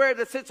sanctuary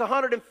that sits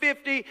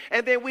 150.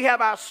 And then we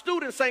have our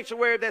student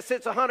sanctuary that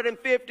sits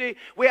 150.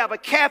 We have a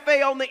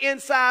cafe on the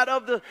inside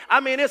of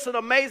it's an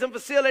amazing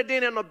facility.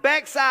 Then on the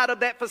back side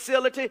of that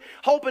facility,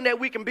 hoping that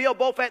we can build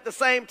both at the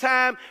same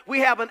time,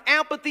 we have an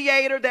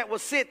amphitheater that will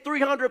sit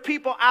 300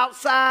 people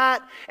outside.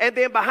 And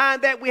then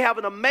behind that, we have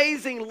an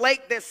amazing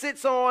lake that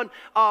sits on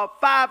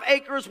 5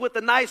 acres with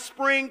a nice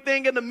spring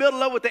thing in the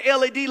middle of it with the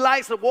LED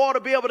lights, the water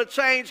be able to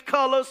change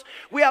colors.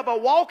 We have a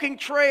walking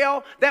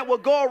trail that will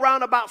go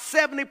around about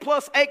 70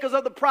 plus acres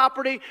of the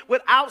property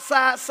with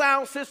outside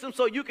sound system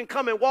so you can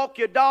come and walk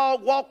your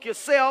dog, walk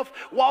yourself,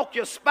 walk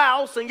your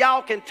spouse, and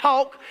y'all can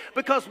talk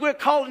because we're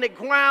calling it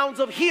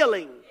grounds of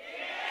healing.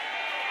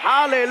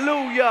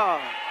 Hallelujah.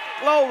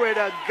 Glory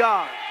to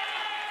God.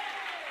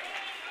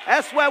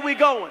 That's where we're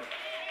going.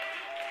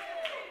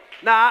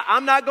 Now,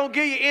 I'm not going to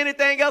give you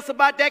anything else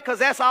about that because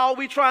that's all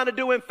we're trying to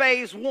do in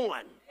phase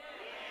 1.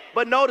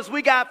 But notice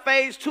we got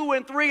phase 2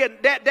 and 3, and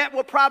that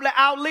will probably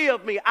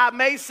outlive me. I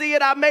may see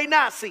it, I may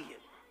not see it.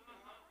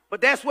 But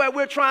that's where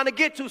we're trying to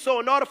get to. So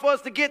in order for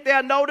us to get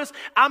there, notice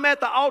I'm at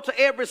the altar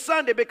every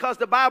Sunday because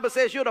the Bible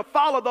says you're to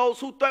follow those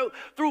who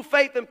through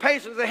faith and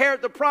patience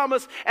inherit the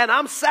promise. And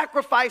I'm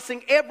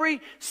sacrificing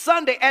every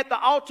Sunday at the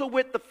altar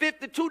with the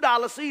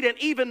 $52 seed and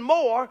even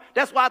more.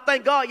 That's why I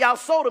thank God y'all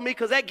sold to me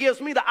because that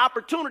gives me the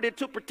opportunity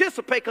to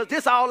participate because this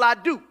is all I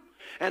do.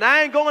 And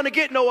I ain't going to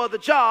get no other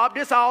job.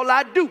 This is all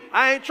I do.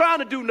 I ain't trying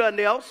to do nothing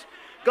else.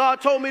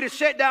 God told me to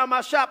shut down my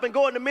shop and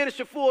go into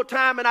ministry full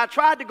time, and I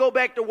tried to go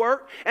back to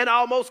work and I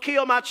almost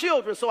killed my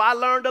children. So I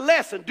learned a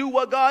lesson. Do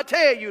what God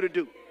tell you to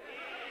do.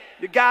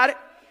 You got it?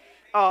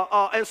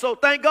 And so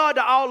thank God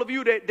to all of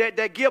you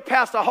that give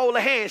Pastor a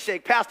holy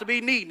handshake. Pastor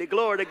be needing it.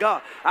 Glory to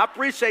God. I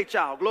appreciate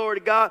y'all. Glory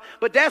to God.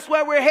 But that's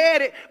where we're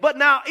headed. But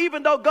now,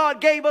 even though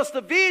God gave us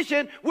the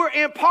vision, we're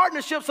in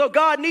partnership, so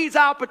God needs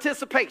our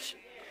participation.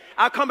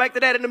 I'll come back to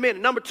that in a minute.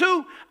 Number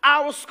 2,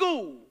 our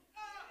school.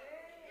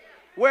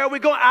 Where are we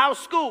going? Our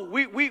school.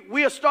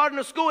 We are starting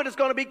a school, and it's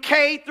going to be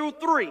K through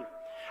 3.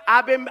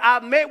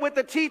 I've met with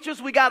the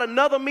teachers. We got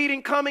another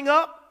meeting coming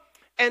up.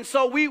 And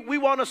so we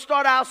want to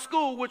start our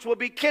school, which will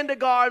be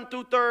kindergarten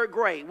through 3rd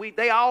grade.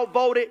 They all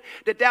voted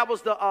that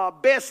was the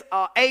best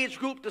age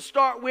group to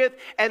start with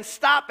and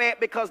stop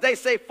at because they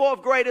say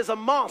 4th grade is a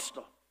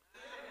monster.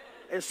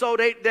 And so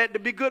that to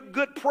be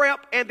good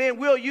prep, and then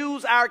we'll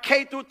use our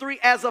K through 3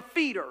 as a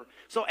feeder.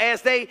 So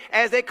as they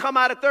come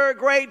out of 3rd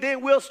grade,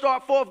 then we'll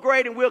start 4th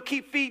grade, and we'll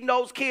keep feeding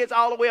those kids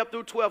all the way up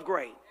through 12th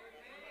grade.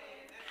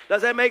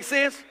 Does that make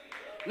sense?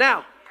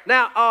 Now,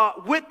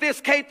 with this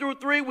K through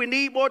 3, we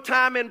need more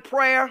time in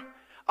prayer.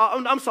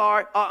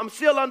 I'm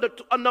still under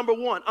number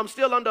 1. I'm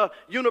still under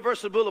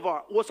University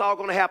Boulevard. What's all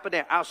going to happen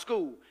there? Our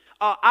school.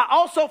 I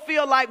also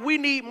feel like we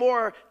need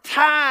more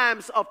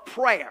times of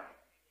prayer.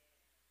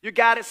 You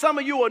got it. Some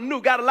of you are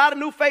new. Got a lot of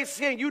new faces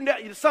here.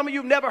 Some of you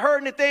have never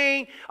heard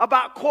anything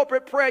about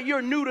corporate prayer.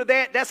 You're new to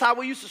that. That's how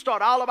we used to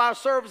start all of our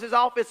services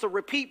off. It's a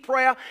repeat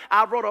prayer.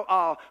 I wrote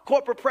a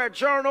corporate prayer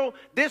journal.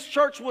 This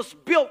church was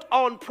built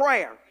on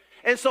prayer.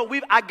 And so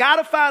I got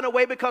to find a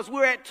way because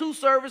we're at 2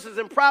 services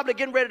and probably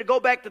getting ready to go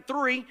back to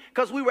 3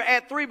 because we were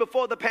at 3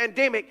 before the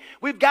pandemic.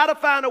 We've got to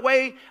find a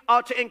way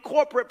to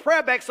incorporate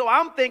prayer back. So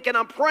I'm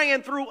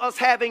praying through us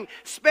having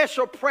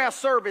special prayer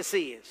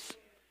services.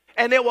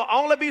 And there will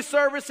only be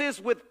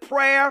services with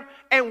prayer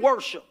and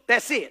worship.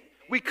 That's it.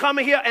 We come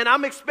in here, and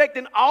I'm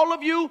expecting all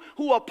of you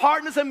who are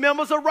partners and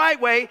members of Right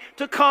Way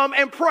to come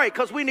and pray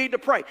because we need to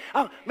pray.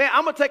 I'm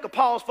going to take a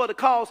pause for the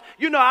cause.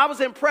 I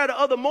was in prayer the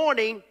other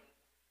morning.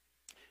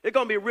 It's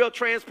going to be a real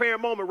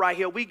transparent moment right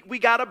here. We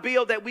got a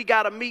bill that we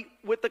got to meet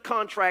with the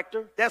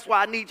contractor. That's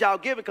why I need y'all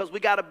giving because we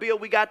got a bill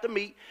we got to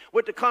meet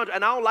with the contractor.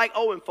 And I don't like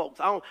owing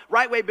folks.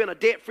 Right Way been a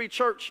debt-free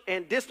church,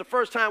 and this the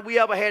first time we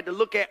ever had to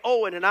look at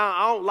owing, and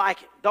I don't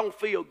like it. Don't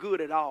feel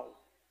good at all.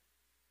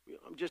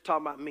 I'm just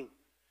talking about me.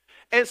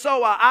 And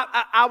so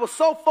I was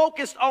so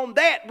focused on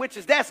that,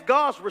 that's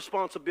God's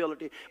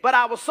responsibility. But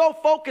I was so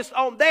focused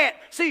on that.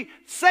 See,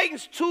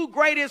 Satan's 2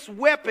 greatest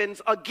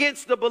weapons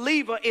against the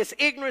believer is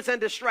ignorance and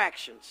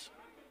distractions.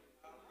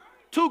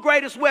 2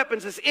 greatest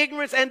weapons is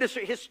ignorance and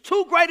distraction. His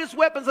 2 greatest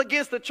weapons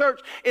against the church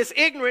is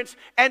ignorance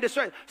and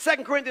distraction.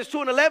 2 Corinthians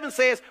 2:11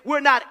 says we're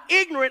not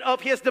ignorant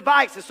of his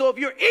devices. So if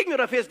you're ignorant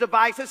of his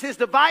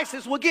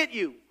devices will get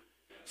you.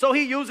 So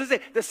he uses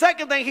it. The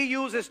second thing he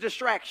uses is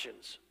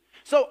distractions.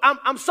 So now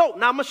I'm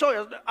going to show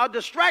you. A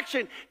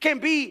distraction can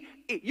be,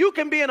 you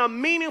can be in a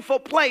meaningful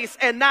place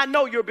and not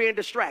know you're being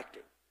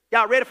distracted.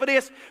 Y'all ready for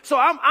this? So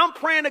I'm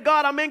praying to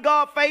God. I'm in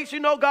God's face.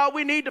 You know, God,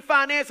 we need the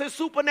finances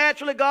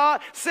supernaturally.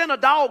 God, send a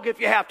dog if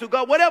you have to.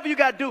 God, whatever you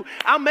got to do.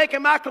 I'm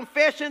making my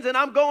confessions and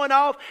I'm going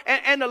off.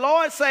 And the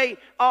Lord say,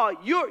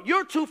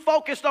 you're too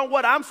focused on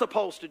what I'm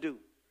supposed to do.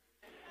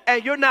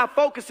 And you're not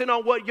focusing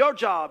on what your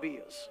job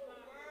is.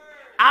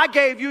 I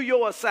gave you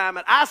your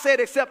assignment. I said,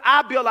 except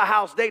I build a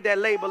house, they that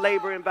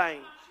labor in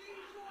vain.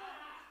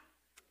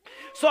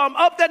 So I'm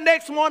up the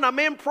next one. I'm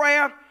in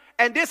prayer.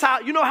 And this how,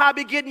 you know how I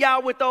be getting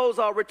y'all with those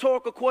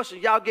rhetorical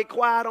questions? Y'all get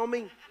quiet on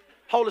me.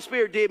 Holy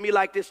Spirit did me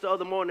like this the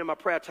other morning in my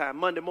prayer time,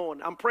 Monday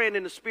morning. I'm praying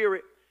in the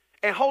Spirit.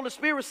 And Holy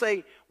Spirit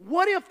say,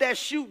 what if that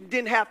shooting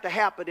didn't have to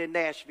happen in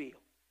Nashville?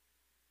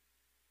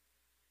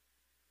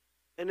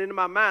 And in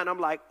my mind, I'm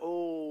like,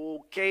 oh,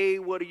 okay,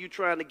 what are you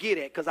trying to get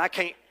at? Because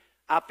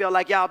I feel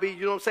like y'all be,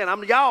 you know what I'm saying?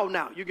 I'm y'all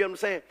now. You get what I'm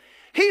saying?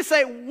 He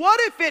said, what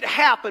if it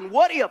happened?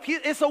 What if?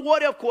 It's a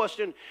what if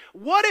question.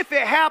 What if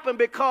it happened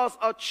because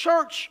a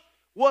church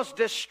was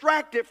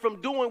distracted from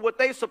doing what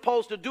they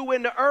supposed to do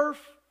in the earth,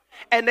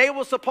 and they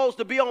were supposed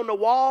to be on the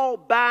wall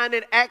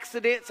binding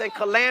accidents and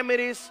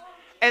calamities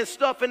and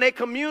stuff in their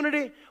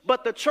community,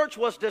 but the church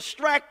was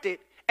distracted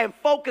and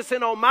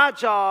focusing on my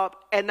job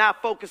and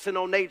not focusing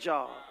on their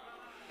job.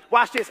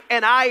 Watch this.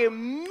 And I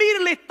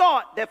immediately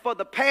thought that for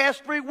the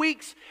past 3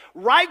 weeks,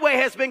 Right Way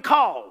has been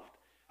called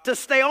to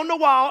stay on the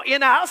wall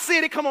in our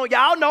city. Come on,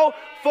 y'all know,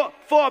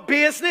 for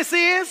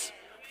businesses,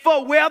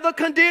 for weather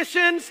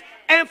conditions,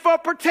 and for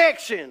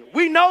protection.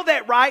 We know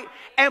that, right?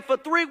 And for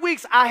 3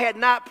 weeks, I had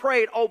not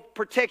prayed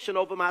protection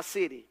over my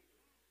city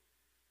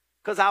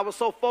because I was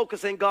so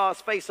focused in God's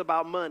face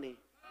about money.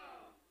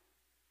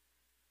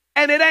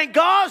 And it ain't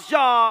God's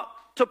job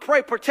to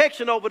pray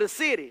protection over the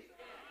city.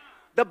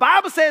 The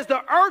Bible says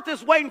the earth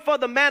is waiting for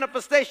the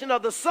manifestation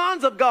of the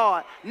sons of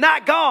God,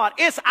 not God.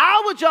 It's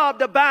our job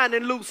to bind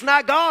and loose,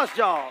 not God's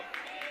job.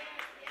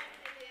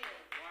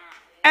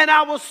 And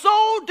I was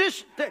so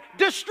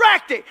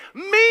distracted,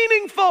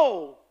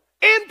 meaningful,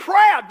 in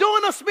prayer,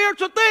 doing a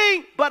spiritual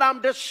thing, but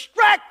I'm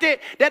distracted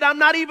that I'm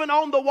not even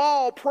on the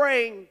wall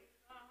praying.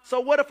 So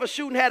what if a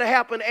shooting had to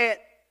happen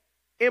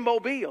in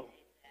Mobile?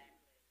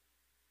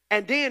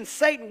 And then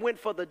Satan went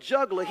for the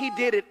jugular. He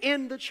did it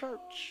in the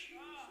church.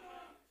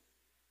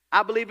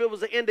 I believe it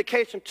was an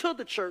indication to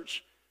the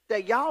church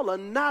that y'all are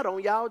not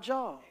on y'all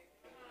job.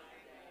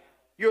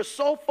 You're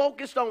so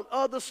focused on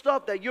other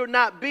stuff that you're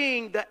not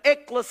being the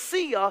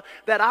ecclesia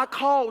that I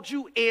called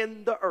you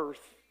in the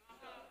earth.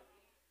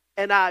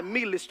 And I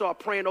immediately start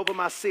praying over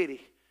my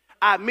city.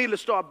 I immediately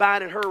started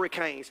binding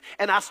hurricanes.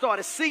 And I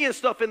started seeing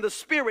stuff in the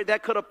spirit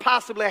that could have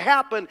possibly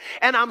happened.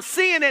 And I'm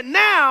seeing it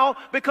now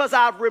because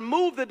I've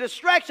removed the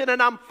distraction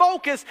and I'm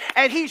focused.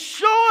 And he's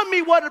showing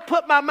me what to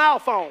put my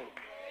mouth on.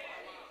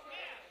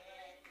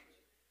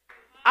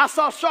 I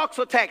saw sharks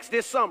attacks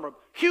this summer.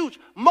 Huge,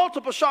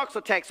 multiple sharks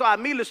attacks. So I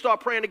immediately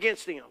start praying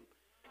against them.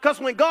 Because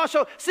when God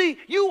showed,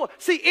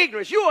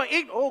 ignorance. You are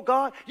ignorant. Oh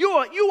God,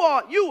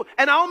 you.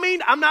 And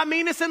I'm not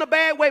meaning this in a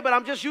bad way, but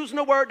I'm just using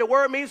the word. The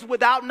word means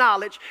without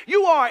knowledge.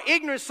 You are an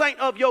ignorant saint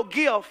of your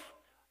gift.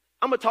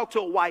 I'm going to talk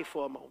to a wife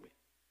for a moment.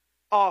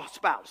 Or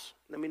spouse.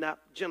 Let me not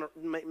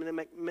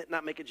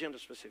make it gender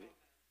specific.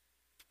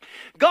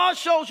 God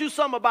shows you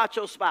something about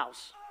your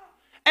spouse.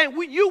 And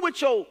you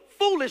with your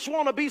foolish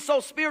want to be so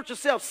spiritual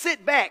self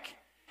sit back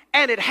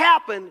and it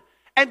happened,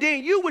 and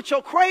then you with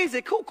your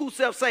crazy cuckoo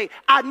self say,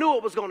 I knew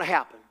it was going to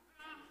happen.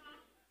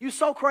 You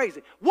so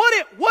crazy. What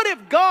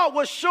if God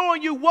was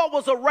showing you what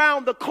was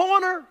around the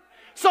corner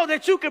so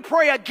that you could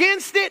pray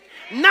against it,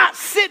 not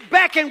sit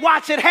back and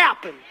watch it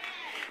happen?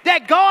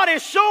 That God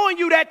is showing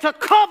you that to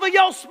cover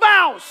your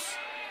spouse.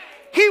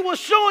 He was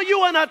showing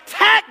you an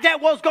attack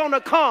that was going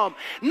to come,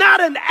 not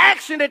an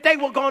action that they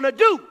were going to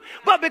do.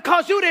 But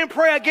because you didn't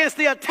pray against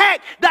the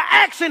attack, the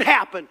action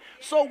happened.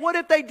 So what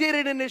if they did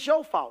it and it's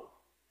your fault?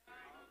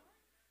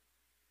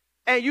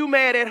 And you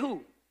mad at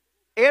who?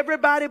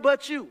 Everybody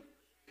but you.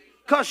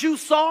 Because you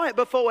saw it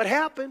before it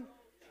happened.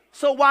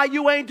 So why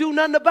you ain't do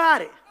nothing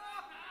about it?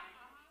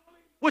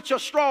 With your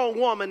strong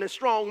woman and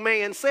strong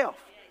man self.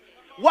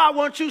 Why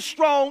weren't you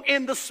strong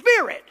in the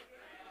spirit?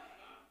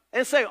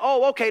 And say,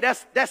 oh, okay,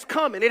 that's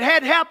coming. It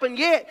hadn't happened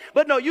yet.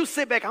 But no, you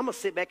sit back. I'm going to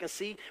sit back and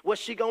see what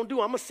she going to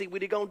do. I'm going to see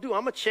what he going to do.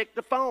 I'm going to check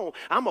the phone.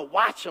 I'm going to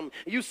watch him.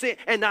 You sit,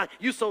 and now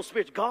you so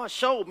spiritual. God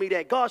showed me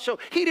that.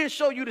 He didn't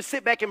show you to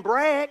sit back and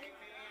brag.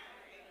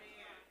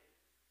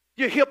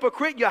 You're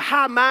hypocrite. You're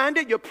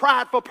high-minded. You're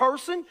prideful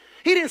person.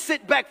 He didn't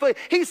sit back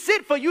he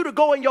sit for you to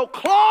go in your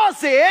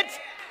closet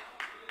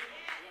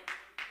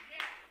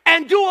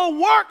and do a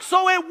work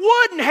so it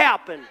wouldn't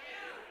happen.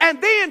 And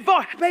then,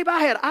 babe,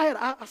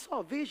 I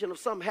saw a vision of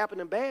something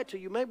happening bad to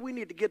you. Maybe we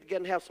need to get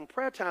together and have some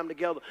prayer time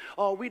together.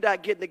 Or we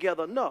not getting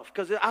together enough.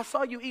 Because I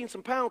saw you eating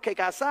some pound cake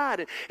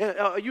outside. And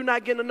are you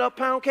not getting enough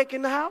pound cake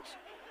in the house?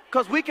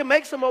 Because we can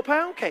make some more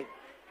pound cake.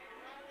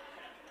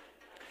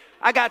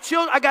 I got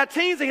children, I got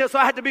teens in here, so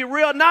I had to be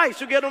real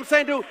nice. You get what I'm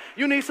saying, dude?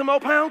 You need some more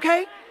pound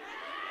cake?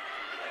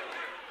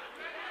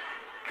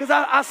 Because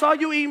I saw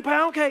you eating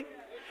pound cake.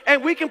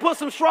 And we can put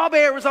some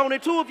strawberries on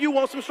it too if you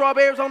want some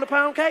strawberries on the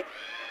pound cake.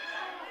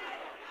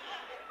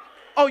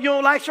 Oh, you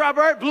don't like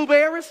strawberries?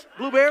 Blueberries?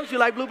 Blueberries? You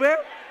like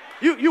blueberries?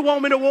 You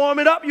want me to warm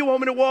it up? You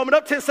want me to warm it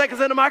up 10 seconds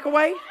in the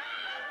microwave?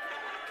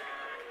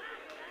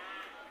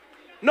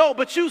 No,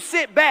 but you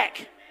sit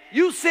back.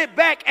 You sit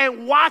back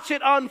and watch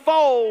it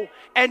unfold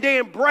and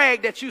then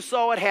brag that you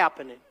saw it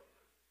happening.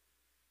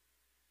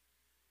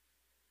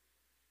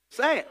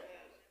 Sad.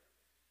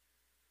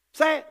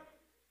 Sad.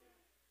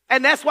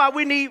 And that's why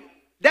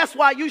that's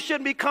why you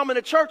shouldn't be coming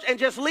to church and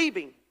just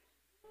leaving.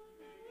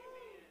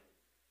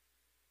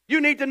 You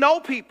need to know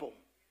people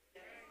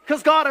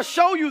because God will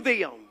show you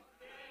them.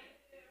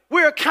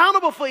 We're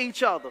accountable for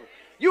each other.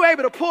 You're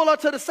able to pull her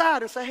to the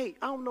side and say, hey,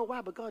 I don't know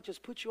why, but God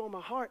just put you on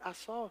my heart. I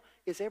saw,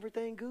 is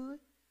everything good?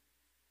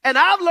 And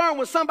I've learned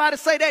when somebody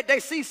say that, they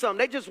see something.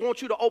 They just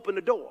want you to open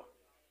the door.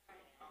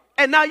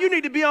 And now you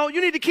need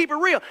to keep it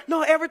real.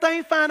 No,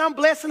 everything's fine. I'm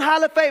blessed and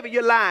highly favored.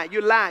 You're lying.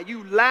 You're lying.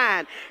 You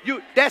lying.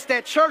 That's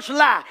that church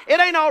lie. It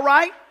ain't all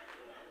right.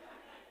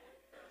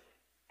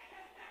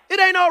 It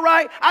ain't all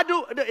right.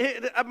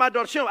 My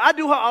daughter, I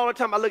do her all the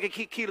time. I look at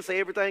Keita, say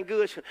everything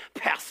good. She,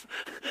 Pastor.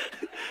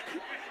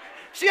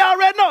 She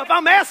already know. If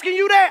I'm asking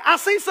you that, I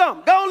see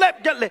something.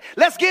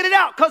 Let's get it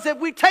out. Because if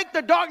we take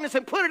the darkness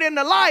and put it in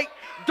the light,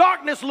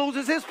 darkness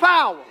loses its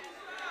power.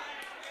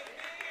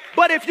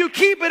 But if you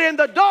keep it in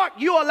the dark,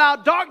 you allow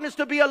darkness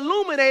to be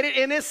illuminated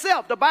in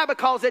itself. The Bible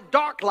calls it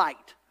dark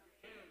light.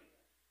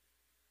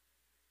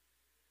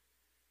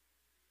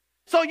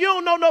 So you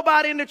don't know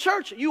nobody in the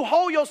church. You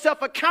hold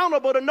yourself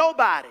accountable to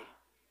nobody.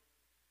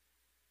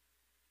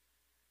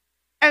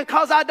 And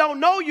because I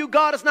don't know you,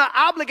 God is not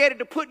obligated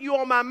to put you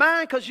on my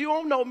mind because you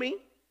don't know me.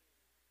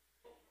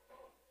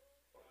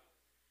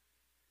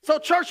 So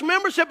church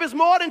membership is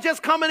more than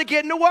just coming and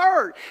getting the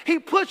word. He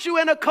puts you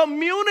in a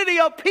community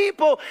of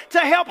people to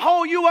help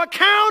hold you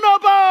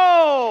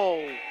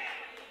accountable.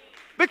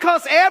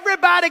 Because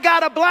everybody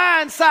got a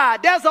blind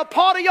side. There's a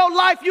part of your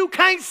life you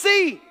can't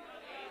see.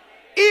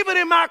 Even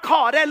in my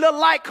car, that little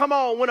light come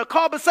on. When a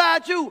car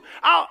beside you,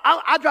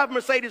 I drive a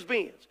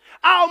Mercedes-Benz.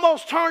 I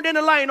almost turned in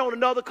the lane on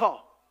another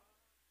car.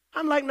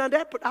 I'm like, now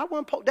that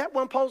wasn't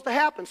supposed to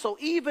happen. So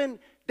even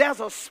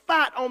there's a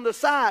spot on the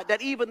side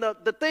that even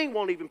the thing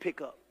won't even pick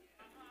up.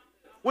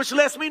 Which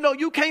lets me know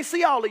you can't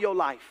see all of your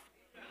life.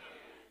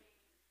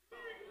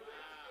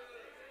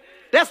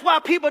 That's why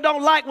people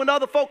don't like when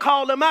other folk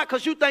call them out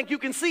because you think you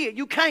can see it.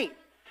 You can't.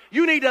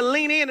 You need to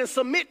lean in and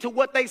submit to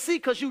what they see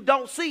because you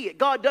don't see it.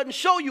 God doesn't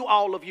show you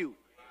all of you.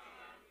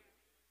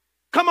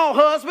 Come on,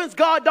 husbands.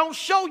 God don't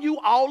show you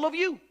all of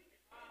you.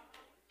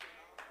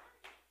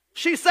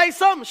 She say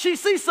something. She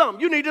sees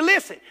something. You need to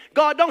listen.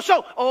 God don't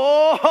show.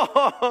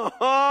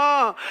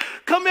 Oh,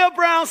 come here,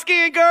 brown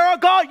skin girl.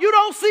 God, you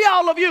don't see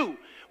all of you.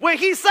 When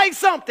he say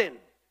something,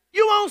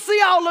 you won't see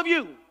all of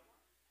you.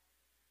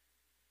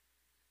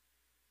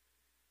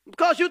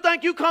 Because you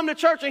think you come to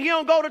church and he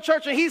don't go to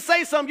church and he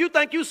say something, you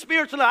think you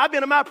spiritual. I've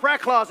been in my prayer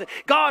closet.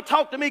 God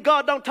talk to me.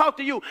 God don't talk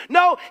to you.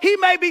 No, he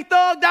may be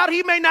thugged out.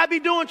 He may not be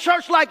doing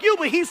church like you,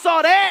 but he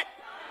saw that.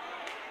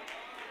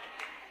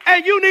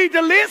 And you need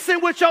to listen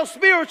with your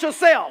spiritual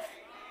self.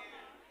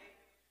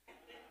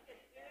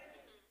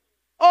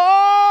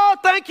 Oh,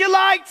 thank you,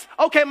 lights.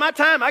 Okay, my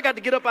time. I got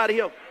to get up out of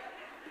here.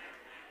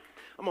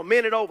 I'm a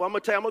minute over. I'm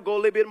gonna go a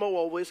little bit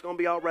more over. It's gonna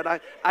be all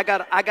right. I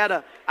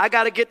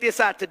gotta get this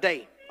out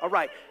today. All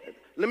right.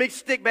 Let me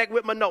stick back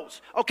with my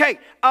notes. Okay.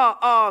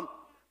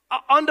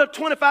 Under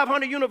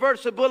 2500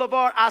 University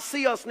Boulevard, I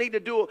see us need to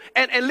do.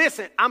 And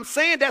listen, I'm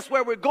saying that's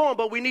where we're going,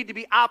 but we need to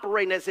be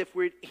operating as if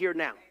we're here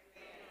now.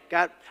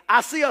 God,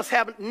 I see us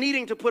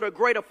needing to put a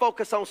greater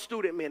focus on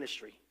student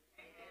ministry.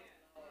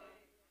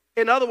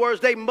 In other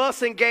words, they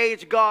must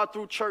engage God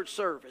through church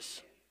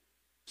service.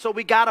 So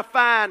we got to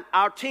find,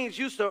 our teams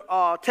used to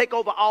take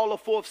over all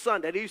of Fourth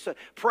Sunday. They used to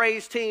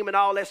praise team and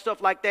all that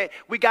stuff like that.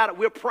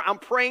 I'm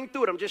praying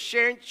through it. I'm just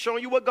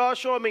showing you what God's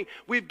showing me.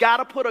 We've got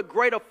to put a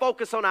greater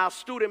focus on our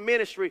student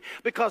ministry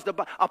because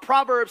a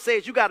proverb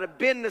says you got to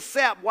bend the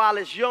sap while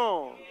it's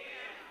young.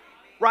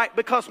 Right?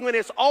 Because when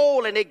it's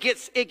old and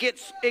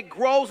it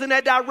grows in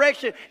that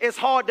direction, it's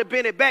hard to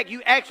bend it back.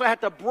 You actually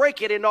have to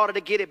break it in order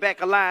to get it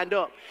back aligned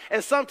up.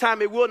 And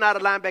sometimes it will not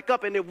align back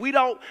up. And if we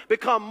don't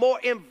become more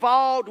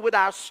involved with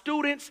our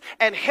students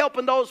and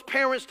helping those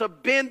parents to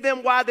bend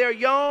them while they're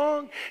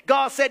young,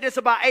 God said this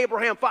about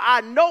Abraham, for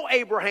I know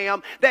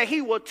Abraham that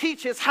he will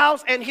teach his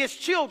house and his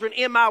children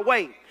in my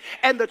way.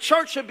 And the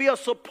church should be a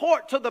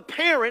support to the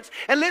parents.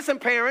 And listen,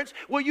 parents,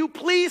 will you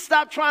please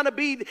stop trying to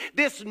be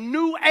this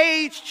new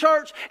age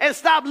church and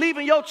stop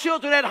leaving your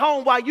children at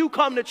home while you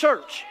come to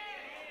church?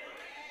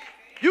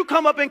 You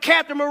come up in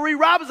Captain Marie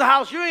Roberts'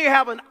 house, you ain't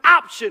have an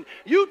option.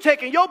 You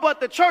taking your butt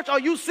to church or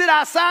you sit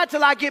outside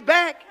till I get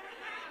back.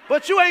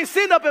 But you ain't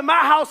sitting up in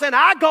my house and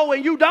I go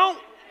and you don't.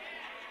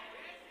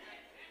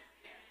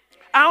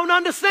 I don't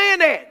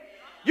understand that.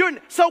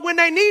 So when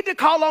they need to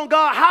call on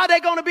God, how are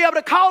they going to be able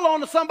to call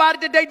on somebody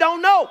that they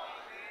don't know?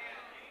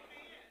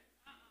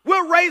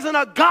 We're raising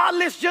a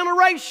godless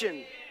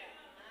generation.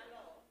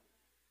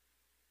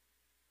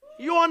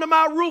 You under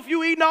my roof,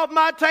 you eating off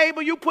my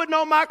table, you putting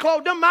on my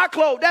clothes. Them my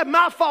clothes. That's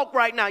my fault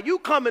right now. You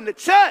coming to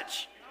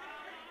church.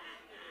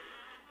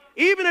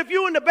 Even if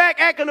you in the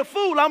back acting a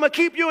fool, I'm going to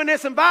keep you in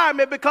this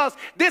environment because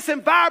this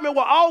environment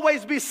will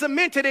always be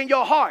cemented in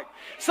your heart.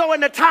 So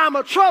in the time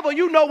of trouble,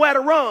 you know where to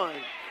run.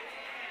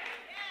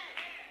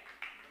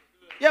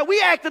 Yeah,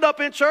 we acted up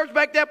in church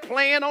back there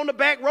playing on the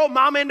back row,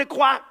 mama in the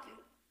choir.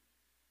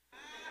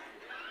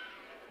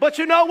 But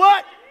you know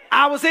what?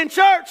 I was in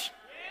church.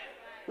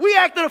 We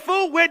acted a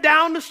fool, went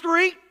down the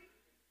street,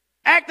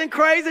 acting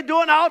crazy,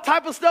 doing all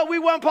type of stuff we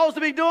weren't supposed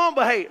to be doing.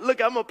 But hey,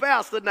 look, I'm a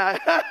pastor now.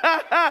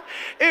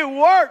 It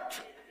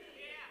worked.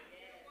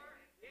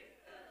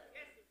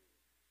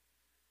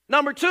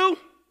 Number 2,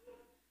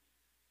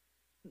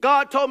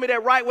 God told me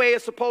that Right Way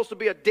is supposed to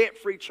be a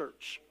debt-free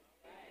church.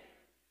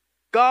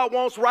 God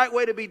wants Right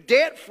Way to be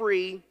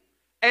debt-free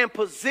and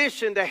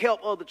positioned to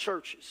help other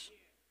churches.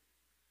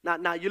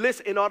 Now you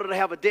listen, in order to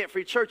have a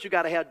debt-free church, you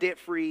got to have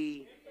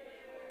debt-free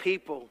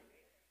people.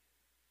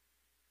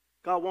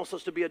 God wants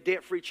us to be a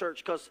debt-free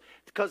church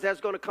because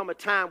there's going to come a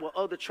time where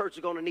other churches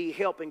are going to need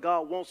help, and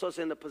God wants us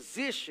in the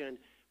position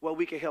where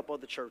we can help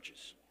other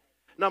churches.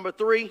 Number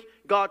 3,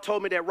 God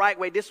told me that Right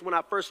Way, this is when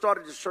I first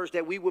started this church,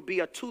 that we would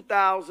be a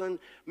 2,000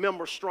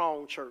 member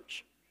strong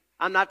church.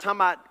 I'm not talking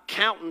about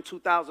counting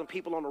 2,000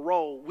 people on the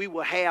roll. We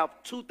will have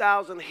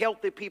 2,000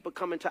 healthy people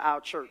come into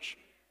our church.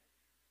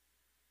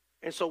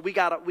 And so we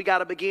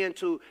gotta begin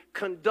to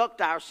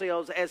conduct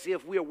ourselves as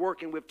if we are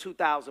working with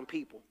 2,000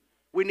 people.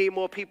 We need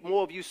more people,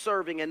 more of you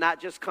serving and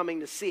not just coming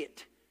to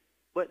sit,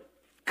 but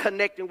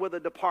connecting with a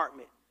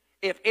department.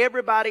 If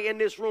everybody in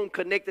this room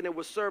connected and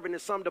was serving in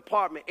some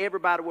department,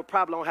 everybody would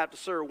probably only have to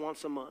serve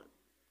once a month.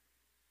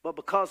 But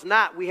because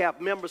not, we have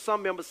members,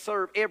 some members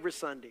serve every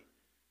Sunday.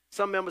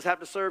 Some members have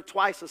to serve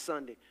twice a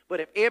Sunday.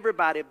 But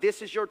if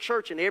this is your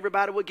church and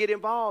everybody would get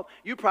involved,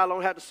 you probably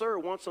only have to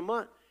serve once a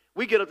month.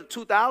 We get up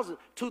to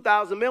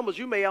 2,000 members,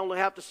 you may only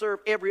have to serve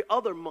every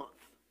other month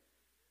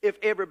if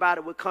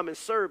everybody would come and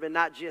serve and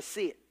not just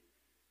sit.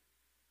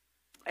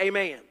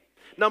 Amen.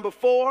 Number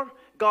 4,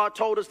 God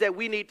told us that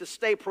we need to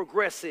stay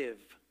progressive.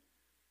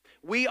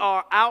 We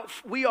are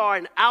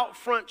an out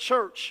front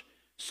church,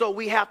 so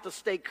we have to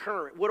stay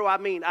current. What do I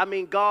mean? I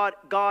mean, God,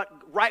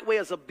 Right Way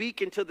is a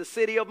beacon to the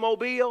city of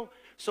Mobile,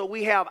 so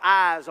we have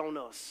eyes on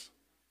us.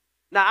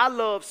 Now, I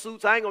love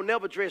suits. I ain't going to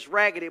never dress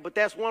raggedy, but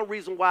that's one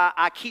reason why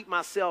I keep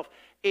myself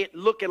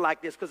looking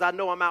like this, because I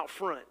know I'm out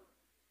front.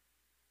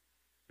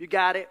 You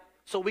got it?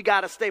 So we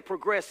got to stay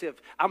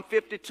progressive. I'm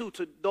 52.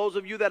 To those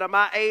of you that are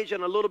my age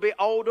and a little bit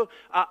older,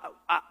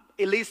 at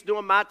least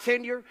during my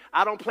tenure,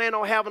 I don't plan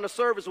on having a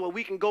service where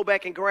we can go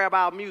back and grab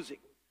our music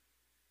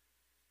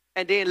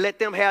and then let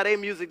them have their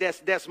music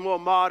that's more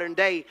modern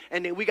day,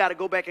 and then we got to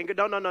go back and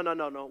go,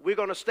 no. We're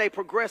going to stay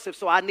progressive,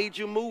 so I need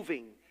you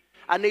moving.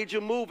 I need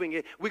you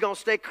moving. We're going to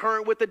stay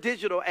current with the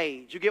digital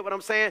age. You get what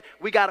I'm saying?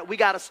 We got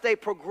to stay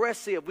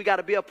progressive. We got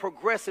to be a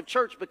progressive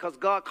church because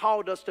God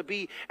called us to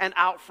be an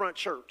out front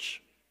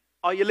church.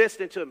 Are you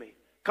listening to me?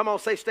 Come on,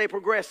 say stay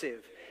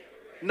progressive.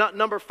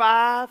 Number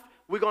 5,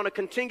 we're going to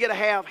continue to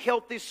have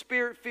healthy,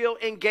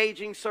 spirit-filled,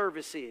 engaging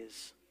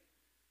services.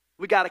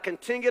 We got to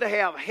continue to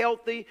have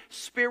healthy,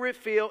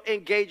 spirit-filled,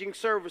 engaging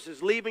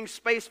services, leaving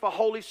space for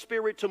Holy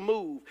Spirit to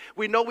move.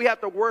 We know we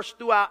have to work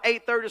through our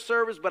 8:30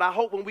 service, but I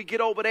hope when we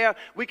get over there,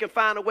 we can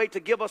find a way to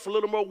give us a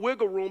little more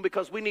wiggle room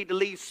because we need to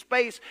leave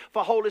space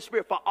for Holy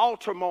Spirit, for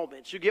altar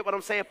moments. You get what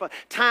I'm saying? For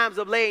times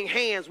of laying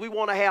hands, we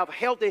want to have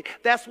healthy.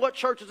 That's what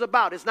church is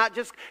about. It's not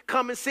just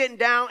coming, sitting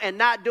down, and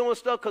not doing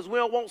stuff because we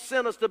don't want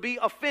sinners to be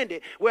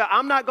offended. Well,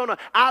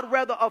 I'd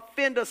rather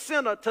offend a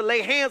sinner to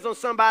lay hands on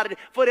somebody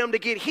for them to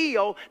get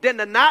healed than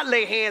to not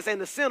lay hands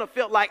and the sinner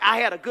felt like I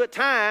had a good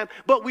time,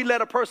 but we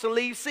let a person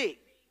leave sick.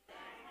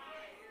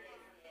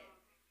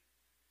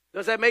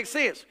 Does that make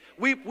sense?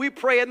 We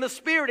pray in the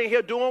spirit in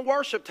here during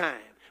worship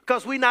time.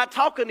 Because we're not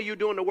talking to you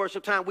during the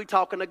worship time. We're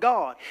talking to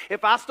God.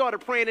 If I started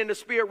praying in the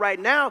spirit right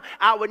now,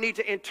 I would need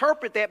to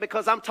interpret that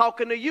because I'm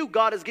talking to you.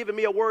 God has given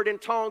me a word in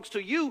tongues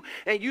to you,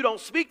 and you don't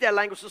speak that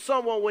language, so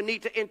someone would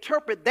need to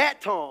interpret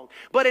that tongue.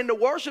 But in the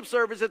worship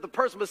service, if the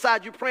person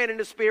beside you praying in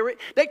the spirit,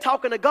 they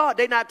talking to God.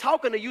 They're not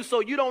talking to you,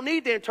 so you don't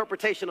need the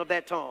interpretation of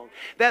that tongue.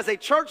 There's a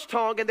church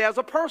tongue and there's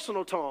a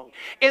personal tongue.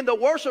 In the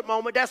worship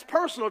moment, that's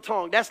personal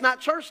tongue. That's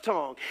not church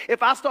tongue.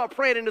 If I start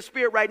praying in the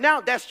spirit right now,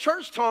 that's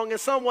church tongue, and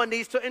someone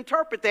needs to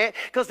interpret that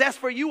because that's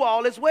for you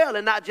all as well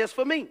and not just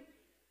for me.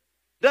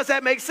 Does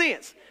that make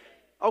sense?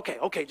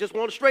 Okay, just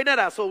want to straighten that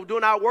out. So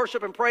during our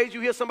worship and praise, you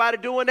hear somebody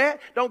doing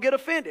that, don't get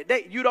offended.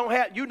 You don't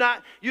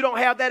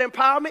have that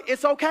empowerment.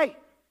 It's okay.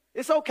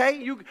 It's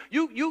okay.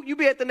 You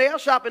be at the nail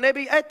shop and they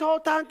be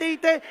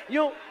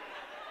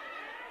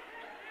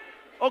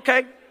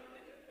okay.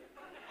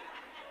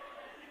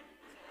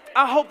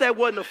 I hope that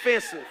wasn't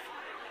offensive.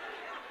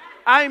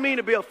 I didn't mean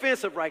to be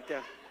offensive right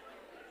there.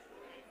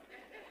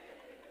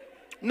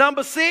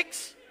 Number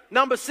six,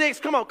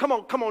 come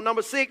on,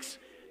 number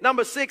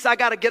six, I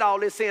got to get all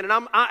this in,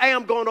 and I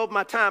am going over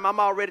my time. I'm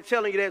already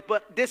telling you that,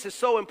 but this is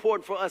so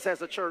important for us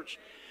as a church.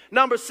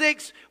 Number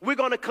 6, we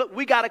got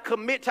to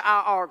commit to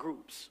our R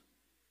groups.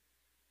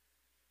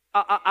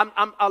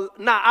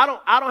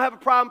 I don't have a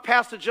problem.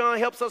 Pastor John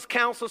helps us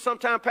counsel.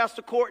 Sometimes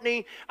Pastor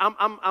Courtney.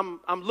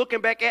 I'm looking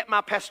back at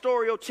my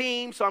pastoral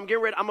team, so I'm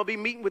getting ready. I'm gonna be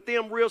meeting with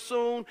them real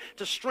soon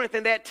to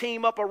strengthen that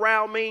team up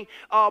around me.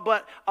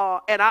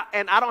 And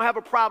I don't have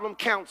a problem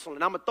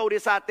counseling. I'm gonna throw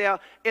this out there.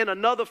 In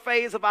another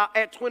phase of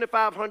at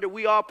 2500,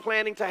 we are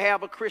planning to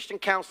have a Christian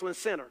counseling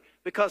center,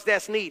 because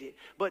that's needed.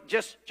 But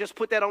just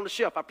put that on the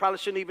shelf. I probably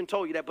shouldn't even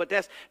told you that, but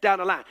that's down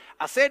the line.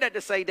 I said that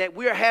to say that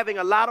we're having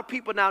a lot of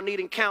people now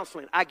needing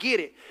counseling. I get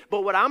it.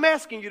 But what I'm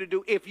asking you to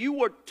do, if you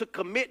were to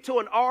commit to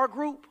an R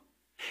group,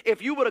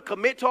 if you were to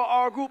commit to an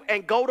R group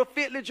and go to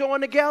Fitly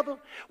Join Together,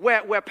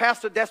 where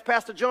that's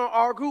Pastor John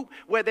R group,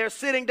 where they're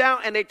sitting down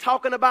and they're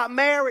talking about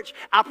marriage,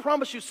 I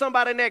promise you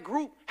somebody in that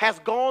group has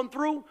gone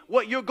through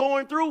what you're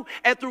going through,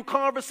 and through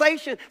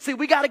conversation. See,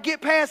 we got to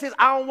get past this.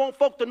 I don't want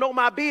folk to know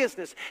my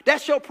business.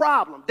 That's your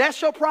problem. That's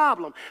your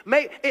problem.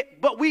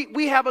 But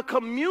we have a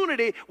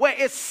community where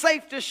it's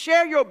safe to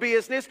share your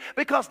business,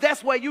 because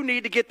that's where you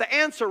need to get the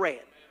answer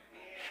at.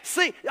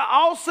 See,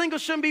 all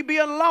singles shouldn't be being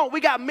alone.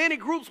 We got many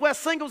groups where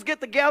singles get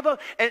together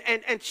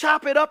and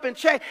chop it up and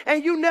chat,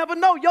 and you never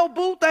know. Your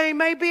boo thing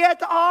may be at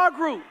the R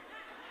group.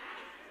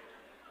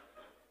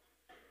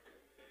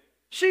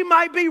 She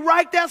might be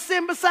right there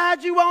sitting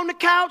beside you on the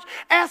couch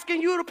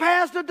asking you to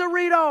pass the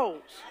Doritos.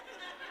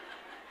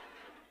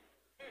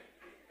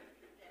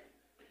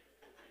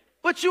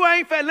 But you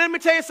ain't fair. Let me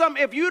tell you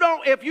something. If you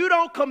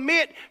don't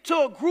commit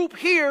to a group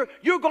here,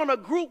 you're going to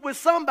group with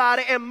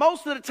somebody. And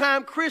most of the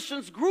time,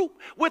 Christians group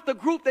with the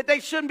group that they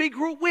shouldn't be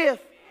grouped with.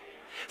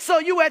 So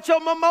you at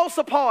your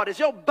mimosa parties,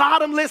 your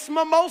bottomless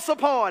mimosa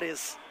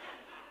parties.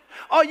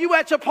 Or you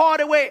at your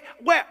party where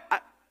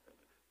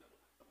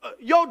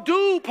your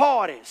dude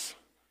parties,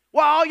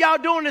 where all y'all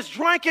doing is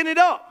drinking it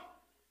up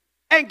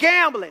and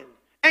gambling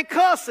and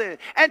cussing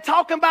and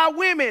talking about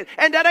women,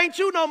 and that ain't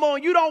you no more.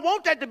 You don't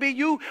want that to be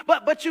you,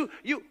 but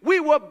we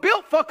were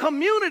built for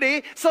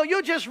community, so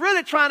you're just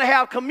really trying to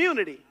have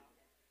community.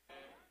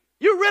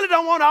 You really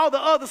don't want all the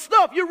other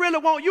stuff. You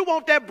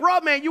want that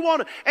bruh, man.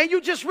 And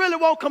you just really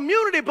want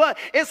community, but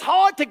it's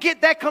hard to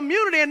get that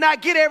community and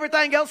not get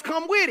everything else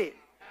come with it.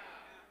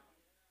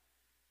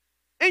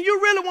 And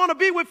you really want to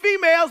be with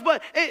females,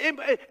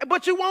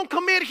 but you won't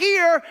commit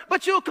here,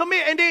 but you'll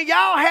commit. And then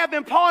y'all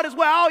having parties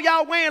where all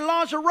y'all wearing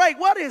lingerie.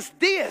 What is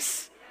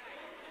this?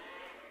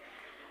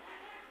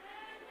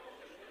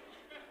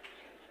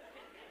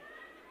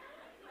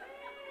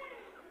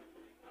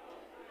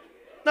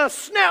 Now,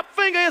 Snap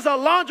Finger is a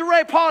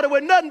lingerie party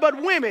with nothing but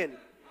women.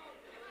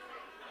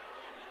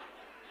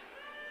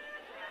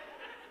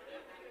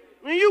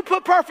 When you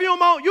put perfume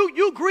on,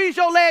 you grease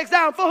your legs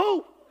down for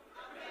who?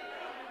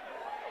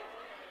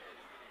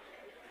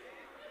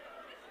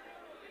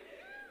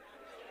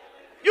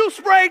 You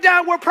spray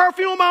down with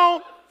perfume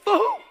on for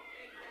who?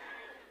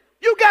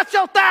 You got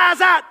your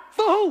thighs out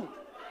for who?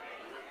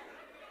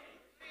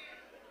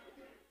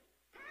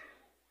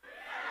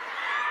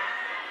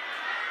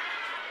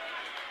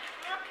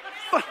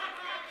 For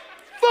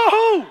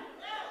who?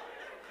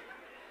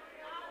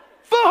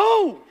 For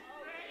who?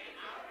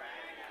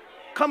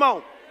 Come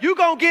on. You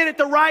gonna get it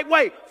the right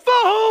way.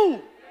 For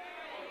who?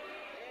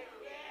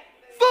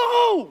 For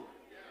who?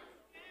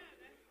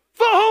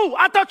 For who?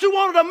 I thought you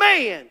wanted a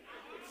man.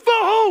 For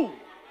who?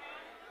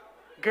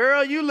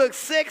 Girl, you look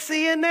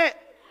sexy in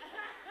that.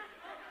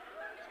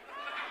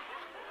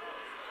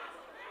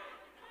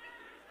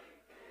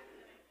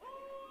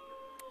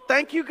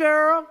 Thank you,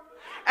 girl.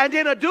 And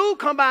then a dude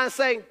come by and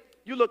say,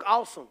 you look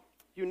awesome.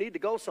 You need to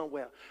go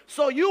somewhere.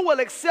 So you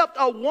will accept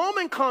a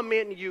woman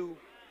complimenting you,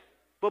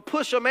 but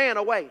push a man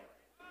away.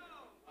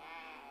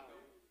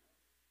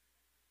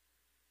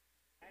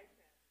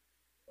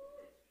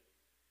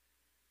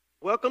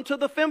 Welcome to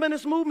the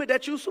feminist movement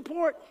that you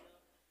support.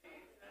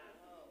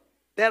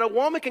 That a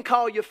woman can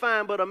call you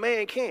fine, but a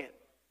man can't.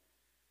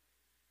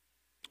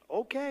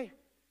 Okay.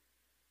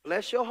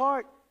 Bless your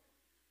heart.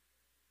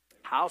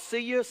 I'll see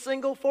you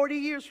single 40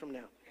 years from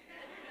now.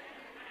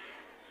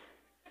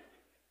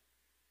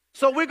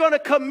 So we're going to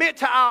commit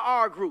to our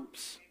R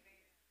groups.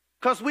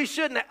 Because we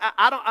shouldn't,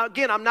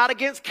 I'm not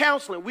against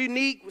counseling.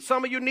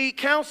 Some of you need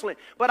counseling.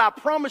 But I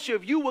promise you,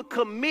 if you would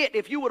commit,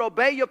 if you would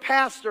obey your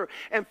pastor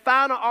and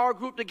find an R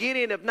group to get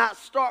in, if not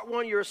start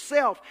one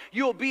yourself,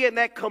 you'll be in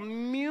that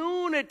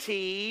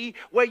community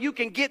where you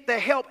can get the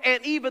help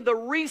and even the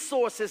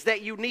resources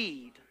that you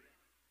need.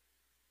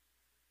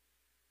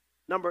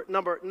 Number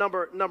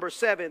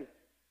 7,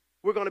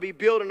 we're going to be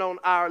building on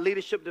our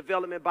Leadership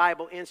Development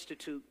Bible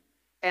Institute.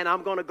 And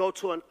I'm going to go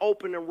to an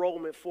open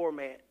enrollment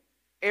format.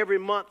 Every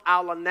month,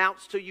 I'll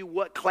announce to you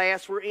what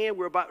class we're in.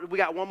 We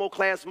got one more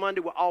class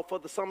Monday. We're off for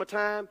the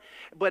summertime,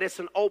 but it's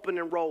an open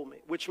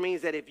enrollment, which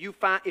means that if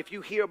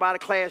you hear about a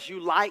class you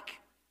like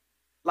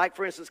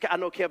for instance, I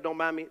know Kev don't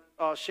mind me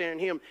sharing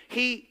him.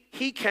 He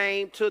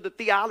came to the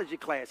theology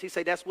class. He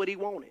said that's what he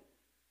wanted.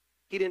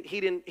 He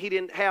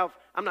didn't have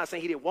I'm not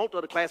saying he didn't want the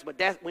other class, but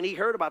that's when he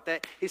heard about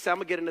that, he said, I'm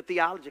going to get in the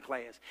theology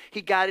class.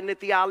 He got in the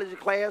theology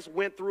class,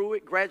 went through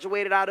it,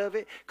 graduated out of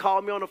it,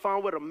 called me on the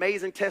phone with an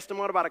amazing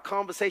testimony about a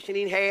conversation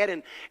he had.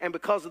 And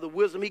because of the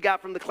wisdom he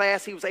got from the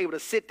class, he was able to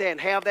sit there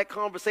and have that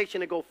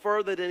conversation and go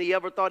further than he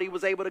ever thought he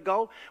was able to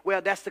go.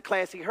 Well, that's the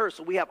class he heard.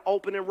 So we have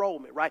open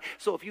enrollment, right?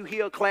 So if you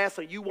hear a class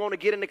or you want to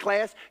get in the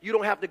class, you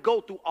don't have to go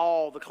through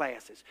all the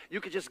classes.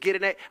 You can just get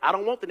in that. I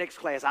don't want the next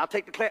class. I'll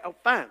take the class. Oh,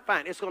 fine.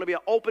 It's going to be an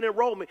open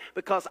enrollment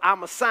because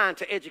I'm assigned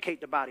to educate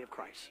the body of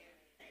Christ.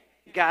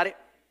 Got it?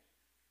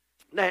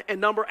 Now,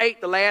 and number 8,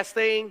 the last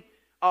thing,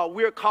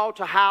 we're called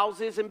to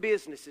houses and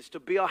businesses, to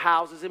build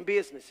houses and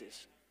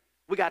businesses.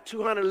 We got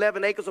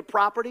 211 acres of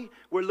property.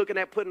 We're looking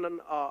at putting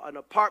an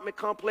apartment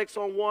complex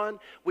on one.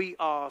 We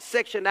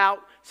section out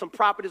some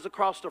properties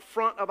across the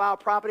front of our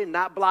property,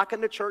 not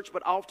blocking the church,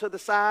 but off to the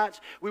sides.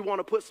 We want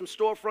to put some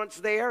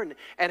storefronts there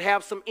and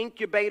have some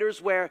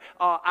incubators where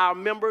our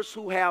members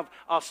who have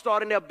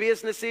started their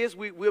businesses,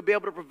 we'll be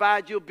able to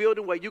provide you a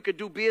building where you can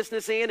do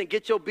business in and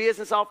get your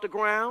business off the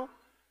ground.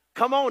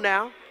 Come on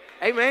now.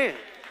 Amen.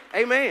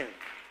 Amen.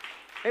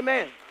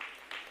 Amen.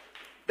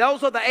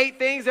 Those are the 8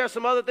 things. There are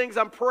some other things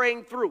I'm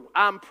praying through.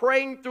 I'm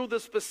praying through the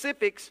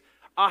specifics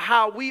of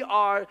how we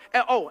are.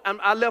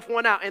 I left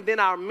one out. And then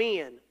our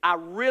men. I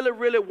really,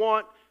 really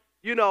want,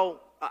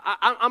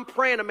 I'm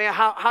praying, man,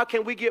 how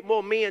can we get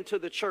more men to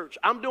the church?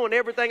 I'm doing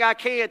everything I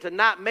can to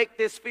not make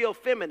this feel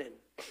feminine.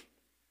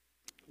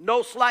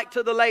 No slight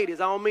to the ladies.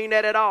 I don't mean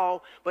that at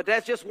all. But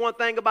that's just one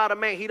thing about a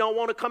man. He don't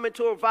want to come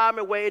into an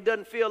environment where it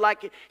doesn't feel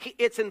like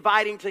it's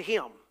inviting to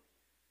him.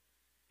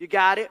 You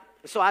got it?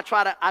 So I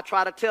try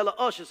to tell the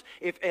ushers,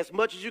 if as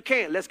much as you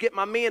can, let's get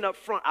my men up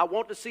front. I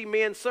want to see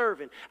men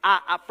serving.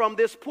 From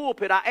this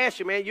pulpit, I ask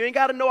you, man, you ain't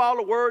got to know all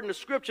the word in the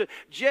scripture.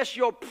 Just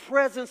your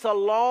presence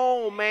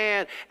alone,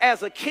 man,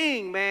 as a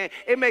king, man,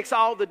 it makes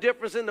all the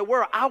difference in the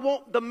world. I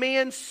want the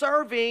men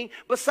serving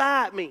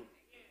beside me.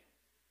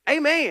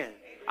 Amen.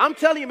 I'm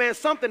telling you, man,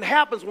 something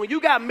happens when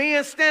you got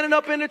men standing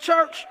up in the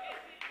church.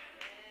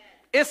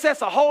 It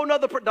sets a whole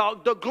nother,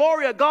 the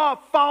glory of God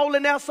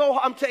falling there. So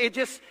I'm telling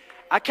you,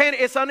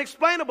 it's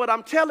unexplainable, but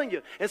I'm telling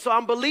you. And so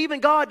I'm believing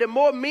God that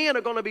more men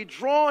are going to be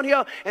drawn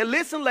here. And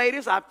listen,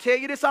 ladies, I tell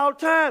you this all the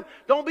time.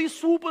 Don't be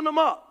swooping them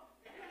up.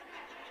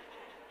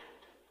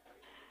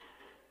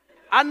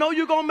 I know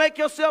you're going to make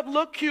yourself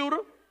look cuter,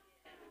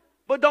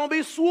 but don't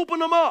be swooping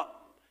them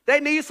up. They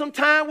need some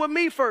time with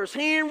me first.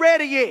 He ain't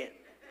ready yet.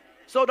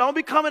 So don't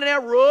be coming in there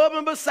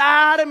rubbing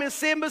beside him and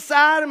sitting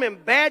beside him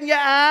and batting your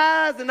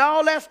eyes and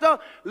all that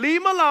stuff.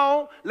 Leave him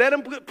alone. Let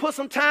him put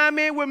some time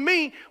in with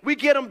me. We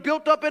get him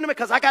built up in him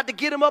because I got to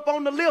get him up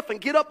on the lift and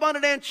get up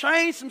under there and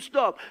change some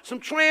stuff, some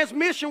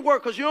transmission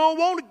work, because you don't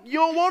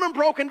want him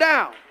broken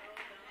down.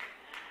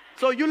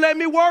 So you let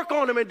me work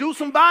on him and do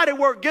some body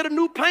work, get a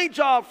new paint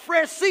job,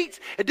 fresh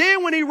seats. And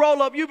then when he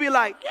roll up, you be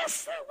like, yes,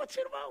 sir, what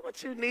you want,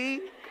 what you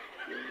need?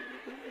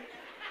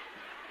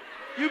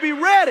 You be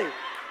ready.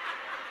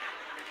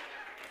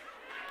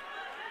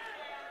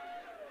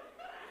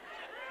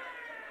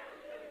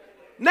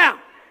 Now,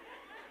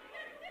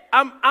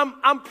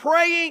 I'm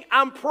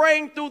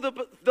praying through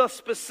the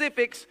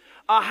specifics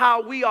of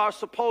how we are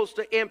supposed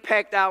to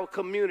impact our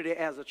community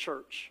as a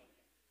church.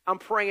 I'm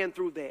praying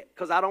through that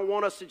because I don't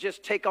want us to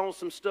just take on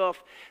some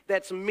stuff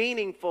that's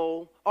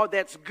meaningful or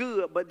that's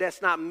good, but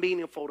that's not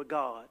meaningful to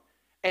God.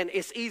 And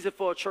it's easy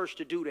for a church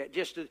to do that,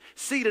 just to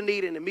see the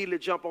need and immediately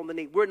jump on the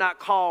need. We're not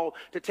called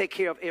to take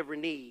care of every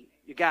need.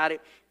 You got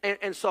it?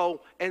 And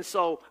so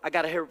I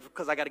got to hear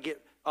because I got to get.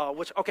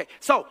 Okay,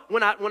 so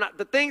when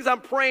the things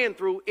I'm praying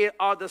through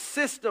are the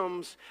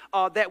systems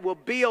that will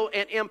build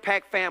and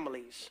impact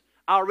families.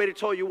 I already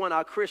told you one,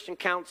 our Christian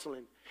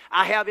counseling.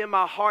 I have in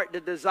my heart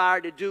the desire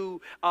to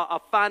do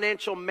a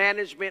financial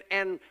management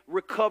and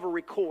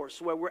recovery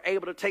course where we're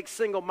able to take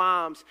single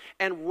moms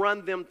and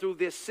run them through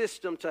this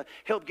system to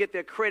help get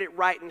their credit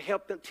right and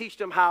help them teach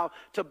them how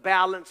to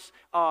balance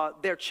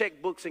their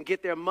checkbooks and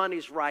get their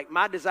monies right.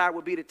 My desire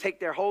would be to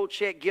take their whole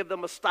check, give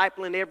them a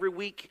stipend every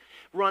week,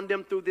 run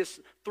them through this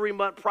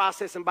 3-month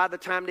process, and by the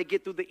time they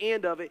get through the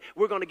end of it,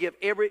 we're going to give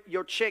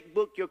your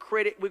checkbook, your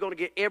credit, we're going to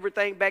get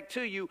everything back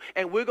to you,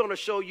 and we're going to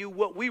show you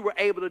what we were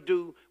able to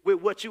do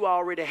with what you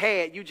already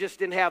had. You just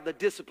didn't have the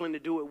discipline to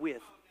do it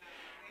with.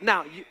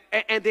 Now,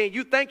 and then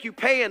you think you're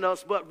paying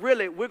us, but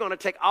really we're going to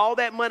take all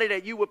that money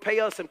that you would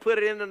pay us and put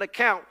it in an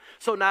account.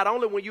 So not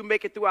only when you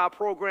make it through our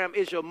program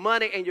is your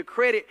money and your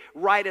credit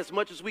right as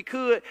much as we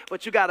could,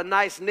 but you got a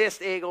nice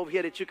nest egg over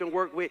here that you can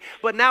work with.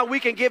 But now we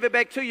can give it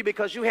back to you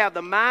because you have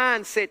the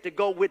mindset to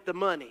go with the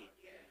money.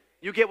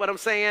 You get what I'm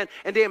saying?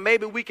 And then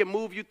maybe we can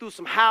move you through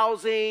some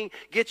housing,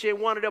 get you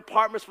in one of the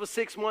apartments for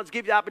 6 months,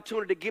 give you the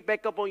opportunity to get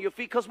back up on your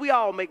feet because we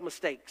all make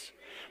mistakes.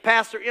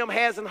 Pastor M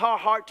has in her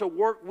heart to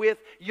work with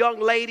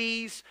young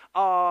ladies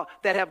that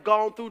have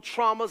gone through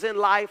traumas in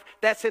life.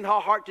 That's in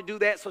her heart to do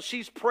that. So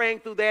she's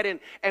praying through that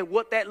and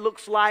what that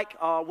looks like,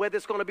 whether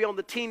it's going to be on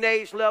the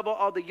teenage level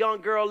or the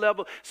young girl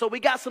level. So we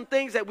got some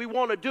things that we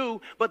want to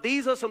do, but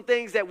these are some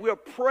things that we're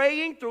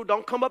praying through.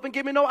 Don't come up and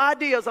give me no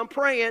ideas. I'm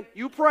praying.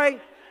 You pray.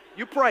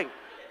 You pray.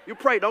 You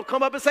pray. Don't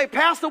come up and say,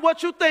 Pastor,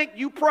 what you think?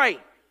 You pray.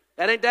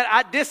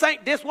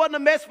 This wasn't a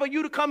mess for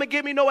you to come and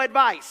give me no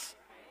advice.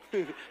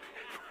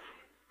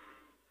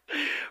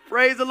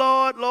 Praise the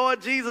Lord.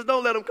 Lord Jesus,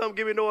 don't let them come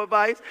give me no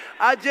advice.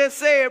 I just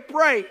said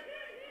pray.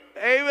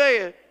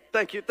 Amen.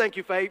 Thank you,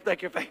 Faith.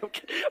 Thank you, Faith.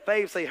 Okay.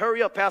 Faith say,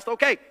 hurry up, Pastor.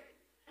 Okay.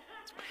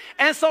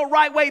 And so,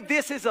 right way,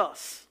 this is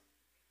us.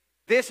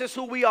 This is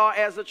who we are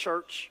as a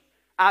church.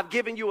 I've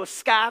given you a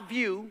sky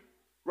view,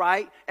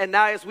 right? And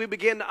now as we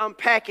begin to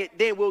unpack it,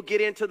 then we'll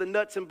get into the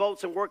nuts and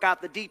bolts and work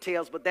out the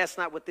details, but that's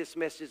not what this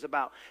message is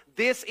about.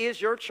 This is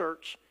your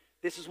church.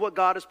 This is what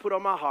God has put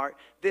on my heart.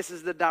 This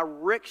is the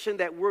direction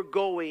that we're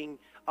going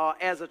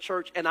as a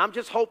church. And I'm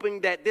just hoping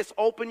that this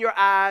opened your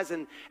eyes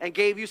and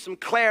gave you some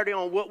clarity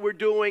on what we're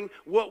doing,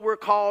 what we're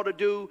called to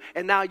do.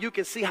 And now you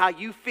can see how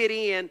you fit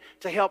in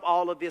to help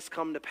all of this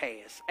come to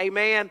pass.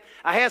 Amen.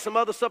 I had some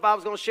other stuff I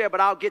was going to share,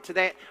 but I'll get to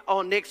that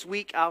on next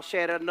week. I'll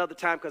share that another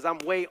time because I'm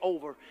way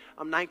over.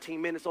 I'm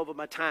 19 minutes over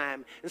my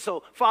time. And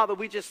so, Father,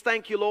 we just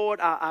thank you, Lord.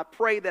 I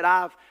pray that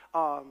I've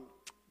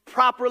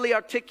properly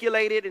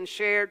articulated and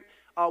shared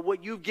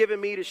what you've given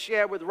me to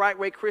share with Right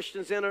Way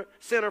Christian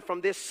Center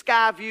from this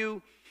sky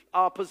view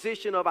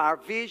position of our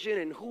vision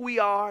and who we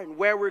are and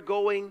where we're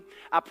going.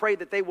 I pray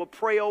that they will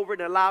pray over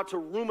it and allow it to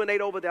ruminate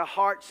over their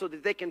hearts so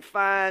that they can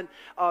find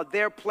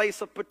their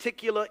place of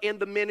particular in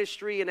the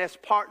ministry and as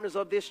partners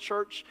of this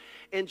church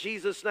in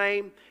Jesus'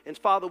 name. And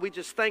Father, we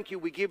just thank you.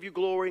 We give you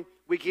glory.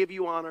 We give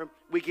you honor.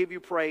 We give you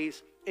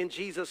praise. In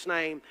Jesus'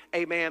 name,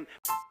 amen.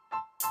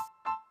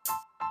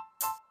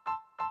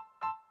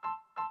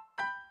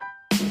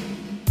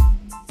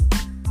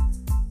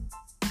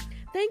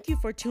 Thank you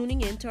for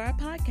tuning in to our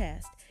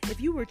podcast.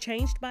 If you were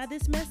changed by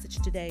this message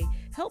today,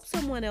 help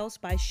someone else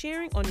by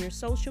sharing on your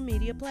social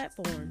media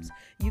platforms.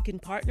 You can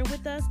partner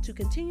with us to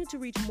continue to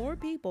reach more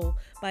people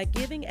by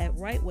giving at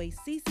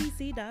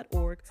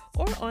rightwayccc.org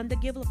or on the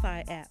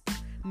Givelify app.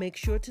 Make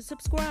sure to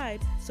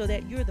subscribe so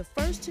that you're the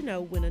first to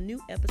know when a new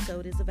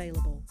episode is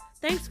available.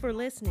 Thanks for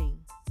listening.